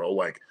Shinola, bro.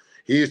 Like,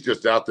 he's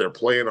just out there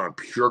playing on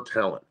pure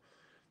talent.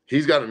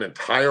 He's got an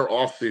entire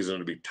offseason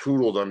to be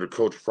toodled under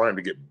Coach Prime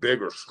to get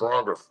bigger,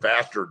 stronger,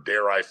 faster,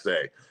 dare I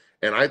say.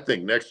 And I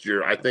think next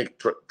year,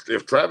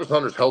 if Travis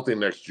Hunter's healthy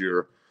next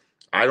year,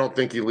 I don't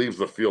think he leaves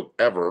the field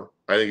ever.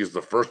 I think he's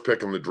the first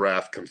pick in the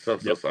draft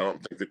consensus. Yep. I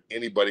don't think that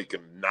anybody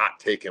can not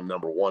take him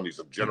number one. He's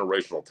a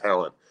generational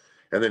talent.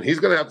 And then he's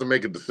going to have to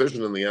make a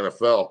decision in the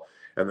NFL.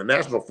 And the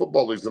National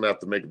Football League's going to have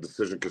to make a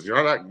decision because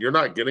you're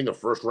not getting a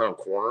first-round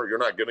corner. You're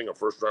not getting a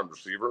first-round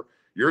receiver.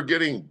 You're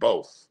getting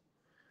both.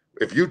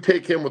 If you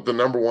take him with the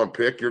number one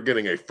pick, you're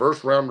getting a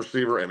first-round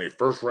receiver and a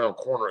first-round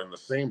corner in the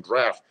same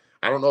draft.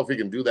 I don't know if he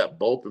can do that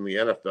both in the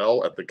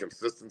NFL at the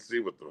consistency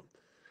with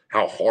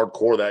how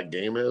hardcore that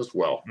game is.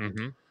 Well,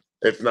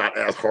 it's not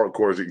as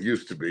hardcore as it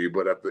used to be,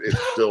 but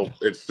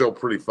it's still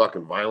pretty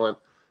fucking violent.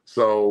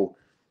 So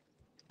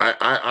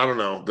I don't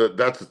know.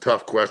 That's a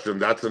tough question.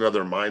 That's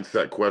another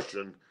mindset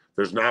question.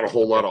 There's not a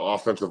whole lot of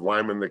offensive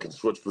linemen that can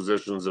switch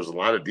positions. There's a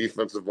lot of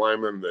defensive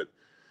linemen that,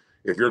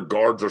 if your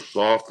guards are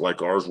soft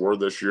like ours were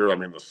this year, I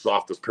mean, the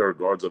softest pair of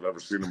guards I've ever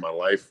seen in my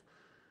life,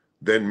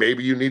 then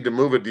maybe you need to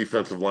move a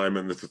defensive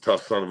lineman that's a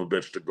tough son of a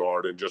bitch to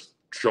guard and just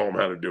show them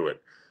how to do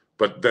it.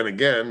 But then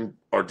again,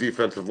 our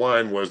defensive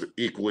line was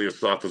equally as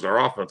soft as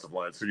our offensive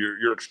line. So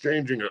you're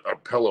exchanging a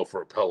pillow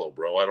for a pillow,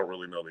 bro. I don't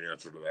really know the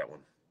answer to that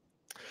one.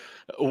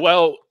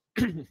 Well,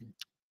 in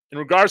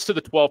regards to the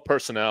 12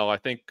 personnel, I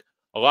think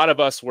a lot of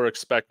us were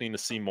expecting to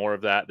see more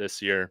of that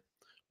this year.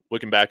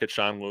 Looking back at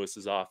Sean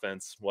Lewis's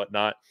offense,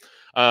 whatnot.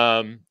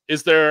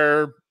 Is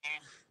there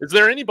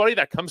anybody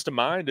that comes to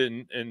mind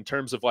in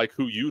terms of like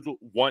who you'd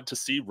want to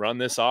see run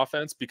this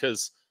offense?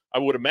 Because I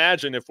would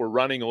imagine if we're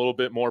running a little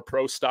bit more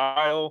pro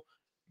style,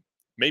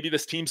 maybe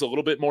this team's a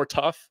little bit more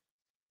tough.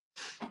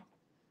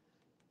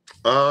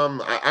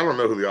 I don't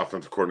know who the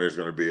offensive coordinator is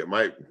going to be. It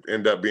might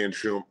end up being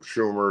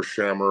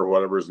Shammer,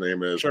 whatever his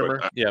name is. Shermer,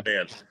 but yeah.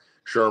 Man,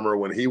 Shermer,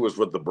 when he was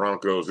with the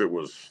Broncos, it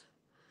was.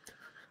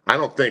 I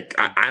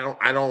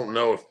don't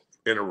know if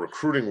in a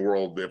recruiting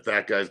world if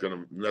that guy's going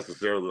to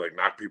necessarily like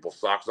knock people's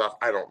socks off.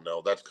 I don't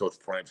know. That's Coach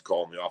Prime's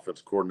call, and the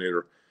offensive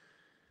coordinator.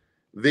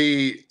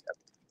 The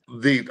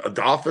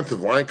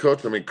offensive line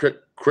coach. I mean,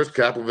 Chris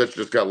Kapovich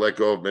just got let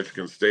go of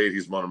Michigan State.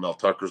 He's one of Mel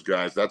Tucker's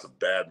guys. That's a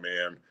bad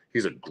man.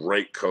 He's a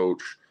great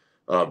coach.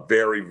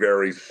 Very,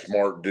 very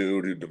smart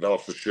dude who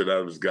develops the shit out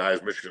of his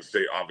guys. Michigan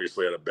State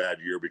obviously had a bad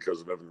year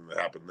because of everything that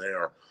happened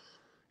there.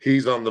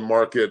 He's on the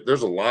market.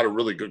 There's a lot of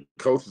really good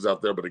coaches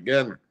out there, but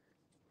again,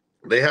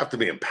 they have to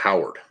be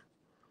empowered.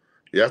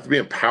 You have to be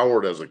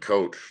empowered as a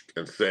coach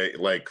and say,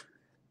 like,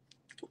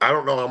 I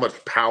don't know how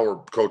much power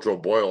Coach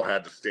O'Boyle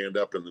had to stand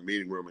up in the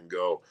meeting room and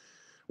go,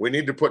 we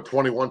need to put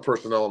 21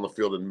 personnel on the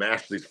field and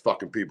mash these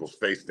fucking people's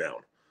face down.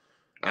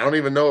 I don't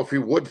even know if he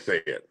would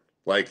say it.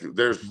 Like,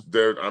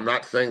 I'm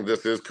not saying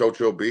this is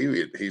Coach OB.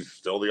 He's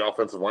still the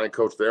offensive line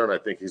coach there, and I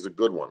think he's a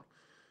good one.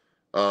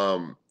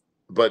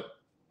 But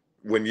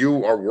when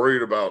you are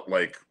worried about,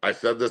 like, I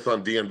said this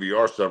on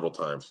DNVR several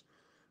times,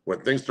 when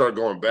things start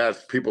going bad,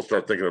 people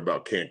start thinking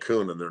about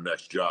Cancun and their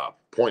next job.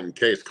 Point in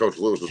case, Coach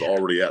Lewis is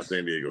already at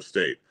San Diego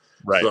State.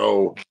 Right.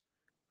 So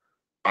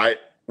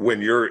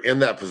when you're in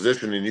that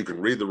position and you can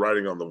read the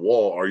writing on the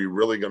wall, are you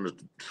really going to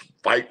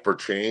fight for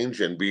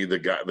change and be the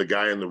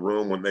guy in the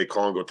room when they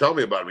call and go, tell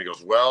me about him? He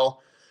goes,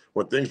 well,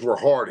 when things were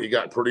hard, he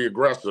got pretty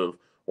aggressive.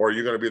 Or are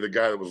you going to be the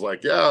guy that was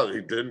like, yeah,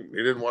 he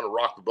didn't want to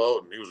rock the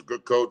boat and he was a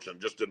good coach and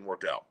just didn't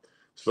work out.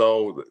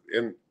 So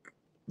in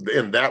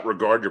that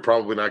regard, you're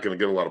probably not going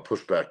to get a lot of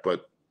pushback.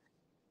 But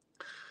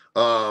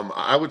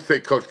I would say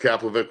Coach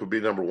Kaplowitz would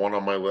be number one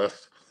on my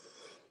list.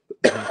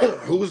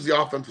 Who was the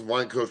offensive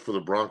line coach for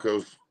the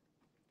Broncos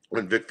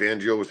when Vic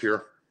Fangio was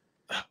here?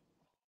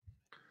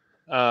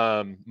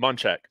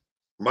 Munchak.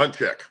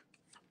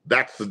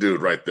 That's the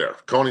dude right there.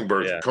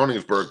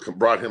 Koenigsberg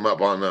brought him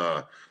up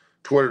on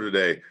Twitter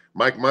today.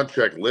 Mike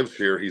Munchak lives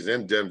here. He's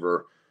in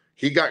Denver.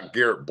 He got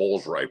Garrett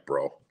Bowles right,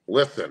 bro.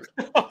 Listen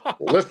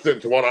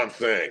to what I'm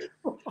saying.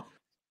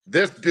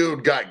 This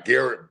dude got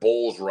Garrett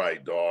Bowles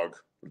right, dog.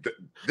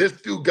 This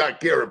dude got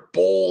Garrett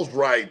Bowles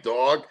right,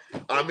 dog.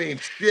 I mean,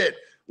 shit.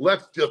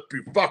 Let's just be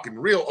fucking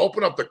real.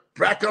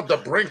 Back up the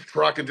Brinks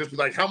truck and just be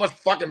like, how much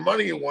fucking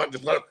money you want?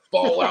 Just let it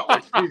fall out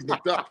like Steve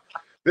McDuck.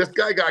 This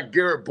guy got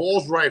Garrett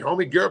Bowles right,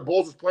 homie. Garrett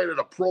Bowles is playing at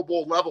a Pro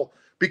Bowl level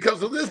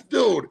because of this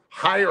dude.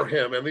 Hire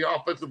him and the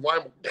offensive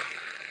line.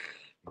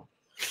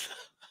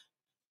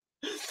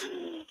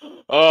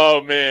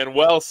 Oh man,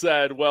 well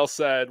said. Well,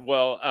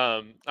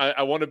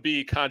 I want to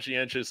be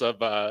conscientious of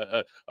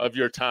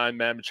your time,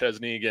 Matt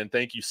McChesney. Again,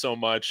 thank you so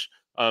much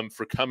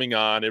for coming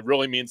on. It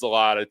really means a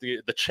lot. I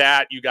think the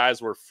chat, you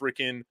guys were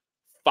freaking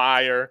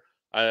fire.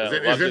 Does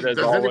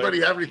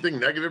anybody have anything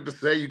negative to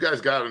say? You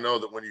guys got to know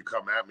that when you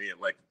come at me, and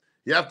like,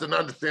 you have to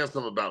understand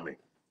something about me.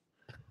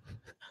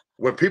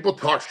 When people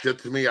talk shit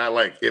to me, I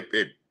like it.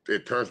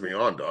 It turns me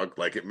on, dog.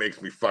 Like, it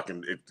makes me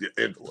fucking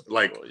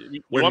like.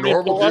 You want me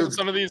to pull up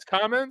some of these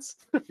comments?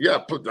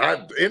 Yeah,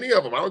 any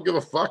of them. I don't give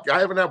a fuck. I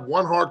haven't had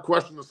one hard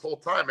question this whole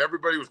time.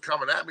 Everybody was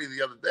coming at me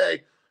the other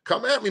day.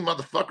 Come at me,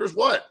 motherfuckers.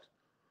 What?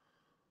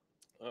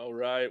 All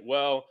right.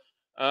 Well,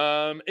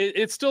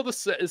 it's still the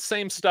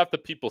same stuff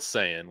that people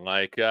saying.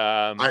 Like,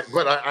 I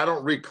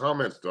don't read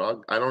comments,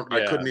 dog. I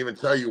couldn't even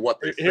tell you what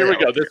they say. Here we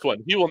go. This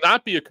one. He will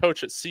not be a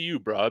coach at CU,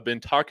 bro. I've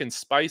been talking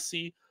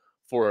spicy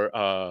for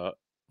a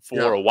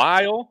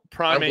while.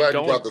 Prime ain't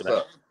going for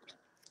that.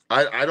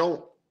 I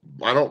don't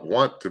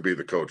want to be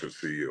the coach at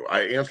CU.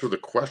 I answer the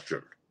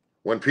question.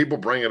 When people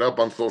bring it up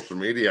on social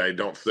media, I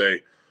don't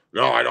say,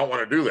 no, I don't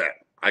want to do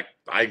that.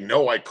 I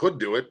know I could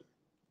do it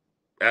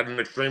at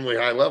an extremely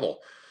high level,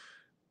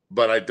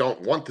 but I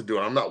don't want to do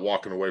it. I'm not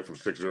walking away from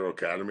 6-0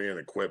 Academy and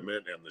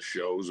equipment and the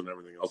shows and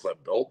everything else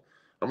I've built.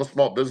 I'm a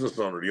small business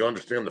owner. Do you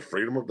understand the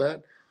freedom of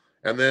that?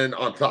 And then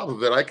on top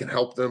of it, I can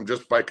help them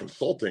just by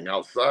consulting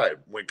outside.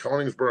 When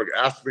Koenigsberg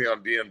asked me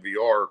on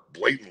DNVR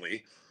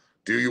blatantly,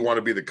 do you want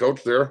to be the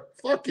coach there?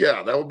 Fuck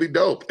yeah, that would be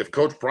dope. If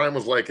Coach Prime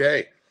was like,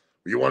 hey,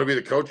 you want to be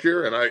the coach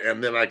here?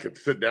 And then I could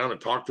sit down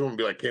and talk to him and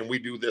be like, can we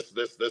do this, and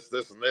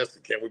this?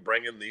 And can we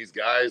bring in these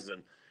guys?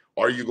 And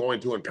are you going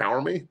to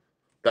empower me?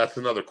 That's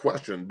another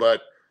question.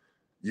 But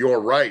you're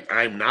right.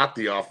 I'm not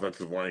the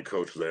offensive line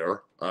coach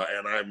there.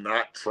 And I'm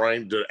not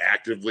trying to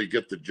actively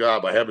get the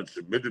job. I haven't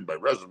submitted my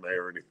resume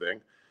or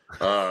anything.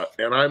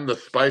 And I'm the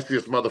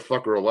spiciest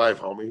motherfucker alive,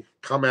 homie.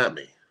 Come at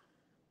me.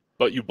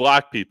 But you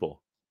block people.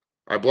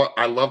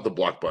 I love the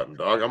block button,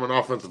 dog. I'm an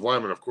offensive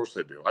lineman. Of course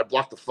I do. I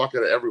block the fuck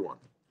out of everyone.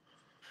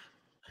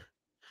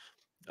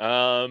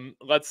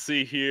 Let's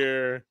see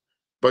here.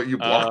 But you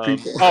block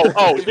people.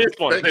 This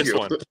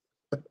one.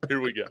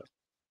 Here we go.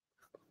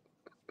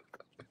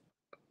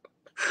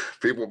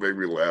 People make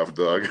me laugh,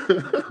 dog.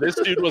 This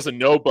dude was a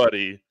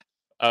nobody.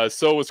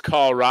 So was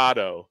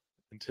Colorado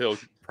until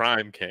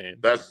Prime came.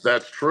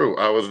 That's true.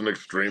 I was an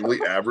extremely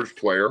average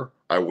player.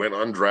 I went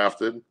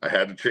undrafted. I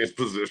had to change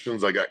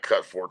positions. I got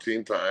cut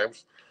 14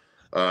 times.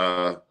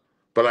 But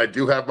I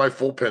do have my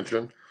full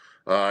pension.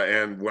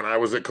 And when I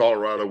was at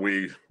Colorado,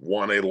 we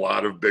won a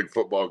lot of big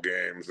football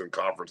games and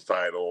conference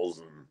titles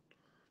and,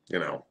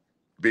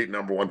 beat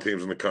number one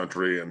teams in the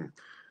country. And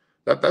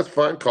that's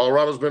fine.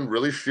 Colorado's been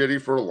really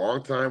shitty for a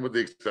long time with the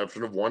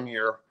exception of 1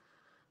 year.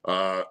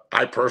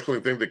 I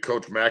personally think that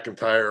Coach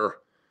McIntyre,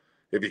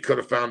 if he could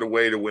have found a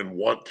way to win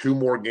 2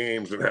 more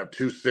games and have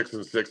 2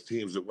 6-6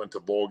 teams that went to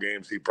bowl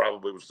games, he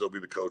probably would still be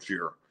the coach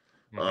here.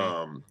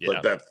 But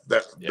Yeah.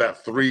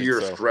 that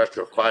 3-year So. stretch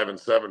of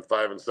 5-7,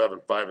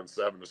 5-7,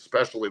 5-7,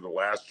 especially the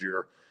last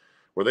year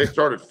where they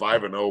started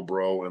 5-0,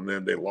 bro, and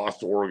then they lost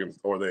to Oregon,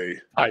 or they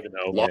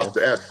 5-0, lost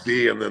to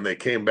SC, and then they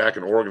came back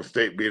and Oregon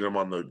State beat them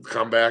on the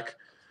comeback.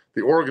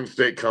 The Oregon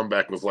State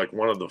comeback was like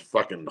one of the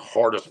fucking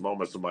hardest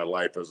moments of my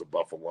life as a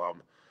Buff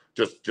alum.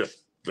 Just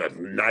that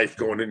knife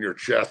going in your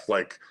chest,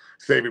 like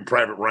Saving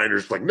Private Ryan.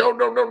 Just like, no,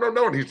 no, no, no,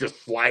 no, and he's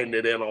just sliding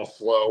it in all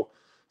slow.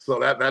 So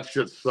that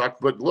shit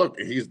sucked. But look,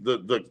 he's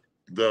the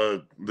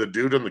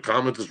dude in the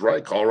comments is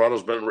right.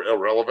 Colorado's been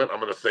irrelevant. I'm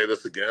going to say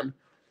this again.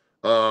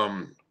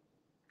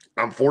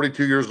 I'm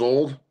 42 years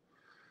old,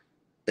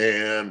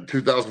 and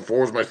 2004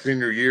 was my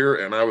senior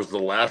year, and I was the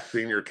last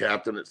senior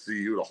captain at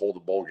CU to hold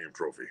a bowl game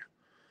trophy.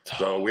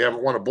 So we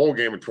haven't won a bowl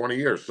game in 20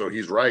 years. So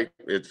he's right.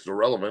 It's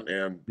irrelevant,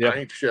 and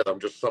I ain't shit. I'm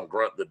just some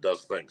grunt that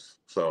does things.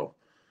 So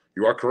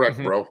you are correct,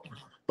 bro.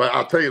 But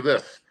I'll tell you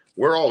this.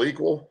 We're all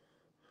equal,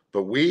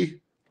 but we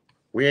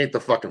ain't the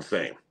fucking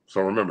same. So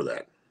remember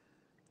that.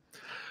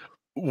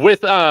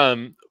 With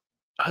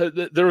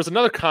there was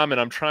another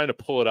comment. I'm trying to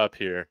pull it up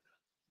here,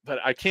 but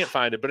I can't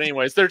find it. But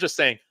anyways, they're just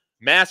saying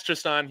Matt's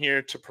just on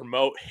here to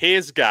promote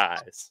his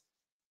guys.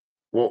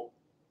 Well,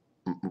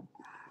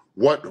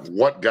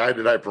 what guy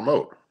did I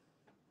promote?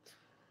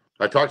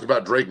 I talked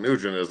about Drake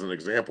Nugent as an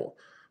example.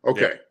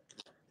 Okay,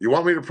 you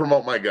want me to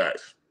promote my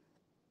guys?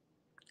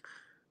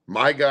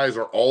 My guys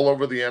are all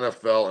over the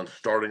NFL and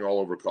starting all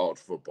over college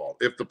football.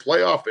 If the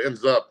playoff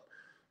ends up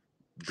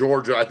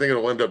Georgia, I think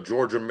it'll end up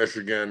Georgia,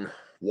 Michigan,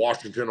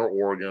 Washington, or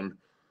Oregon,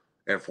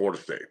 and Florida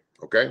State.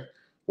 Okay?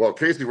 Well,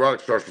 Casey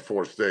Roddick starts for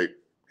Florida State.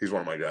 He's one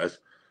of my guys.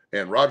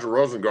 And Roger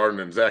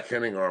Rosengarten and Zach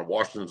Henning are on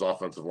Washington's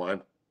offensive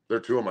line. They're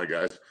two of my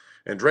guys.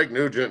 And Drake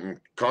Nugent and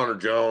Connor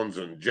Jones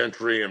and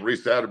Gentry and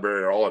Reese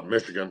Atterbury are all at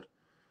Michigan.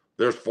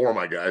 There's four of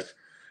my guys.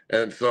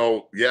 And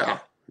so, yeah,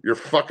 you're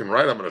fucking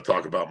right. I'm going to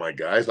talk about my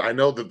guys. I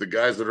know that the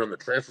guys that are in the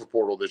transfer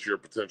portal this year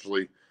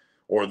potentially,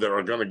 or that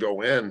are going to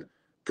go in,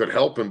 could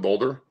help in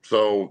Boulder.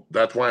 So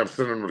that's why I'm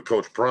sending with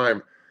Coach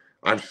Prime.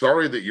 I'm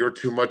sorry that you're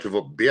too much of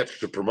a bitch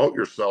to promote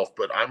yourself,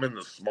 but I'm in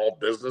the small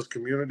business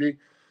community.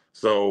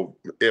 So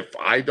if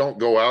I don't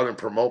go out and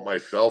promote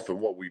myself and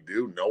what we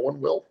do, no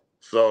one will.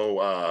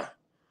 So,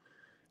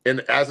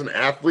 and as an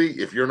athlete,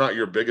 if you're not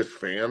your biggest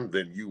fan,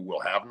 then you will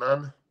have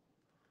none.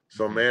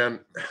 So, man,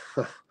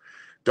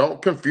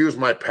 don't confuse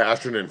my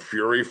passion and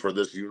fury for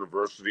this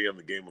university and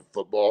the game of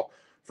football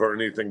for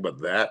anything but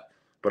that.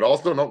 But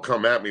also don't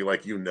come at me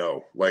like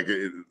Like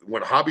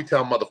when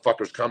Hobbytown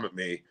motherfuckers come at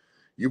me,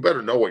 you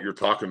better know what you're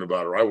talking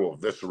about or I will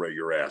eviscerate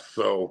your ass.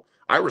 So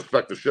I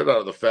respect the shit out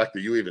of the fact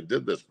that you even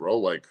did this, bro.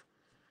 Like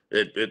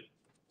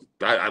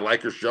I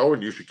like your show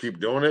and you should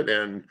keep doing it.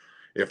 And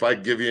if I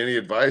give you any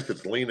advice,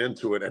 it's lean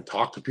into it and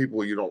talk to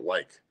people you don't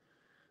like.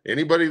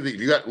 Anybody that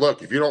you got,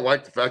 look, if you don't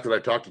like the fact that I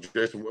talked to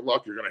Jason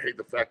Whitlock, you're going to hate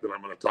the fact that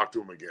I'm going to talk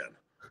to him again.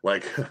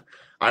 Like,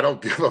 I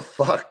don't give a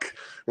fuck.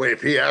 Wait,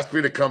 if he asks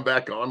me to come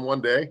back on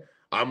one day,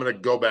 I'm going to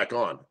go back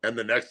on. And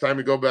the next time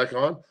you go back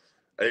on,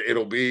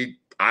 it'll be,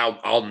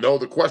 I'll know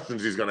the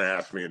questions he's going to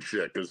ask me and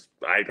shit, because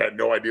I had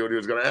no idea what he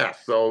was going to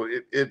ask. So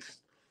it's,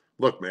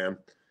 look, man,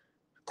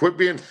 quit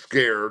being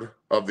scared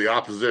of the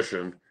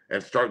opposition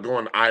and start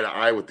going eye to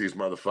eye with these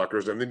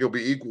motherfuckers, and then you'll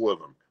be equal with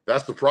them.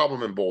 That's the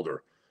problem in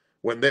Boulder.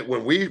 When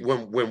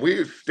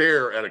we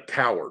stare at a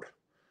coward,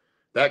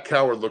 that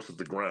coward looks at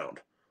the ground.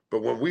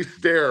 But when we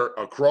stare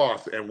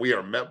across and we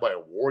are met by a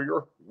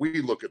warrior, we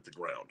look at the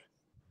ground.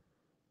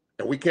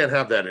 And we can't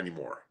have that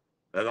anymore.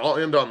 And I'll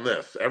end on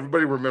this.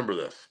 Everybody remember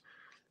this.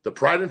 The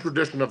pride and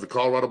tradition of the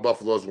Colorado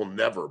Buffaloes will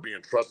never be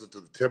entrusted to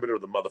the timid or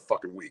the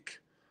motherfucking weak.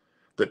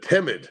 The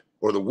timid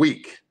or the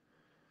weak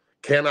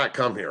cannot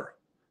come here.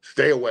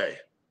 Stay away.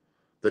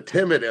 The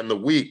timid and the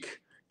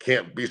weak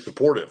can't be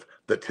supportive.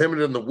 The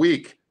timid and the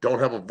weak don't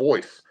have a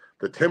voice.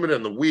 The timid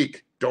and the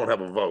weak don't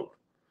have a vote.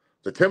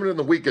 The timid and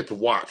the weak get to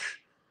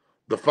watch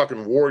the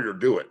fucking warrior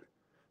do it.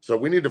 So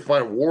we need to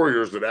find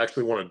warriors that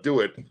actually want to do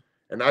it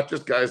and not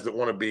just guys that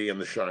want to be in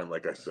the shine,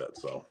 like I said.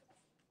 So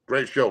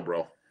great show,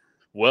 bro.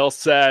 Well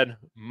said.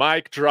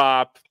 Mic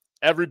drop.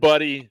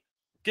 Everybody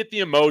get the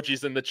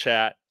emojis in the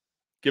chat.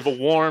 Give a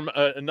warm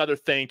another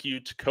thank you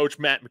to Coach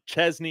Matt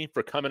McChesney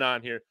for coming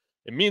on here.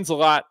 It means a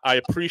lot. I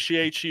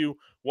appreciate you.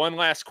 One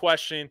last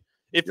question.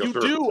 If you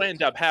do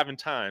end up having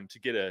time to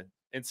get a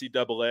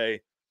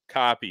NCAA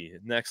copy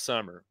next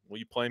summer, will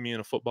you play me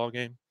in a football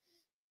game?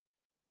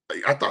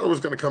 I thought it was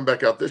going to come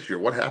back out this year.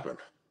 What happened?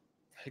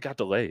 It got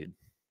delayed.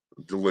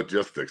 The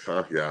logistics,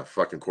 huh? Yeah,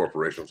 fucking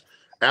corporations.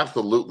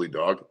 Absolutely,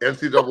 dog.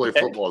 NCAA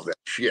football is that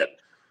shit.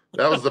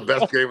 That was the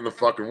best game in the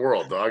fucking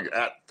world, dog.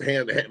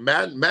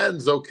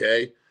 Madden's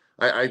okay.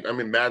 I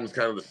mean, Madden's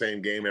kind of the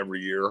same game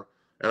every year,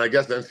 and I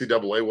guess the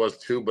NCAA was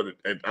too, but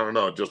I don't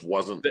know. It just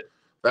wasn't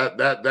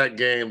that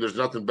game. There's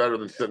nothing better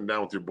than sitting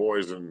down with your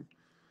boys and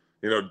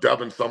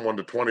dubbing someone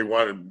to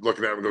 21 and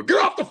looking at them and go,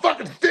 get off the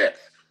fucking sticks.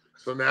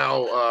 So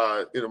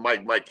now,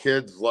 my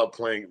kids love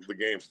playing the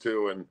games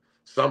too, and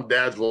some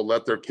dads will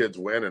let their kids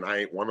win, and I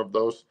ain't one of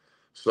those.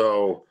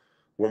 So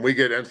when we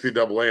get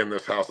NCAA in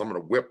this house, I'm going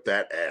to whip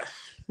that ass.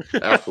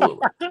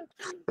 Absolutely.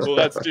 Well,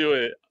 let's do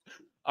it.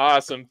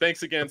 Awesome.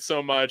 Thanks again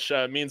so much.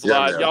 Means a Yeah,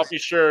 lot. man. Y'all be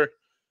sure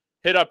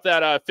hit up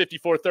that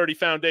 5430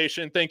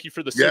 Foundation. Thank you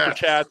for the super Yes.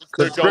 chats.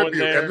 They're going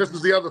there. And this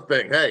is the other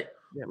thing. Hey,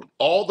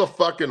 all the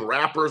fucking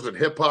rappers and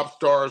hip hop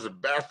stars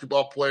and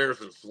basketball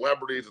players and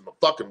celebrities and the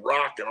fucking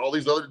Rock and all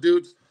these other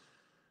dudes,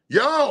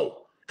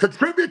 yo,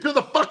 contribute to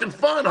the fucking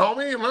fun,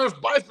 homie, and let's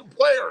buy some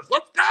players.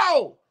 Let's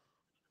go.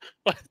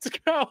 Let's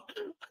go.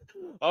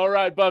 All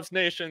right, Buffs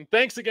Nation.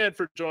 Thanks again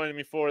for joining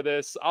me for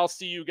this. I'll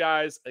see you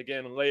guys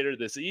again later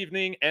this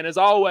evening. And as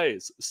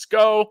always,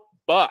 Sco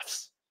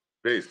Buffs.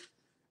 Peace.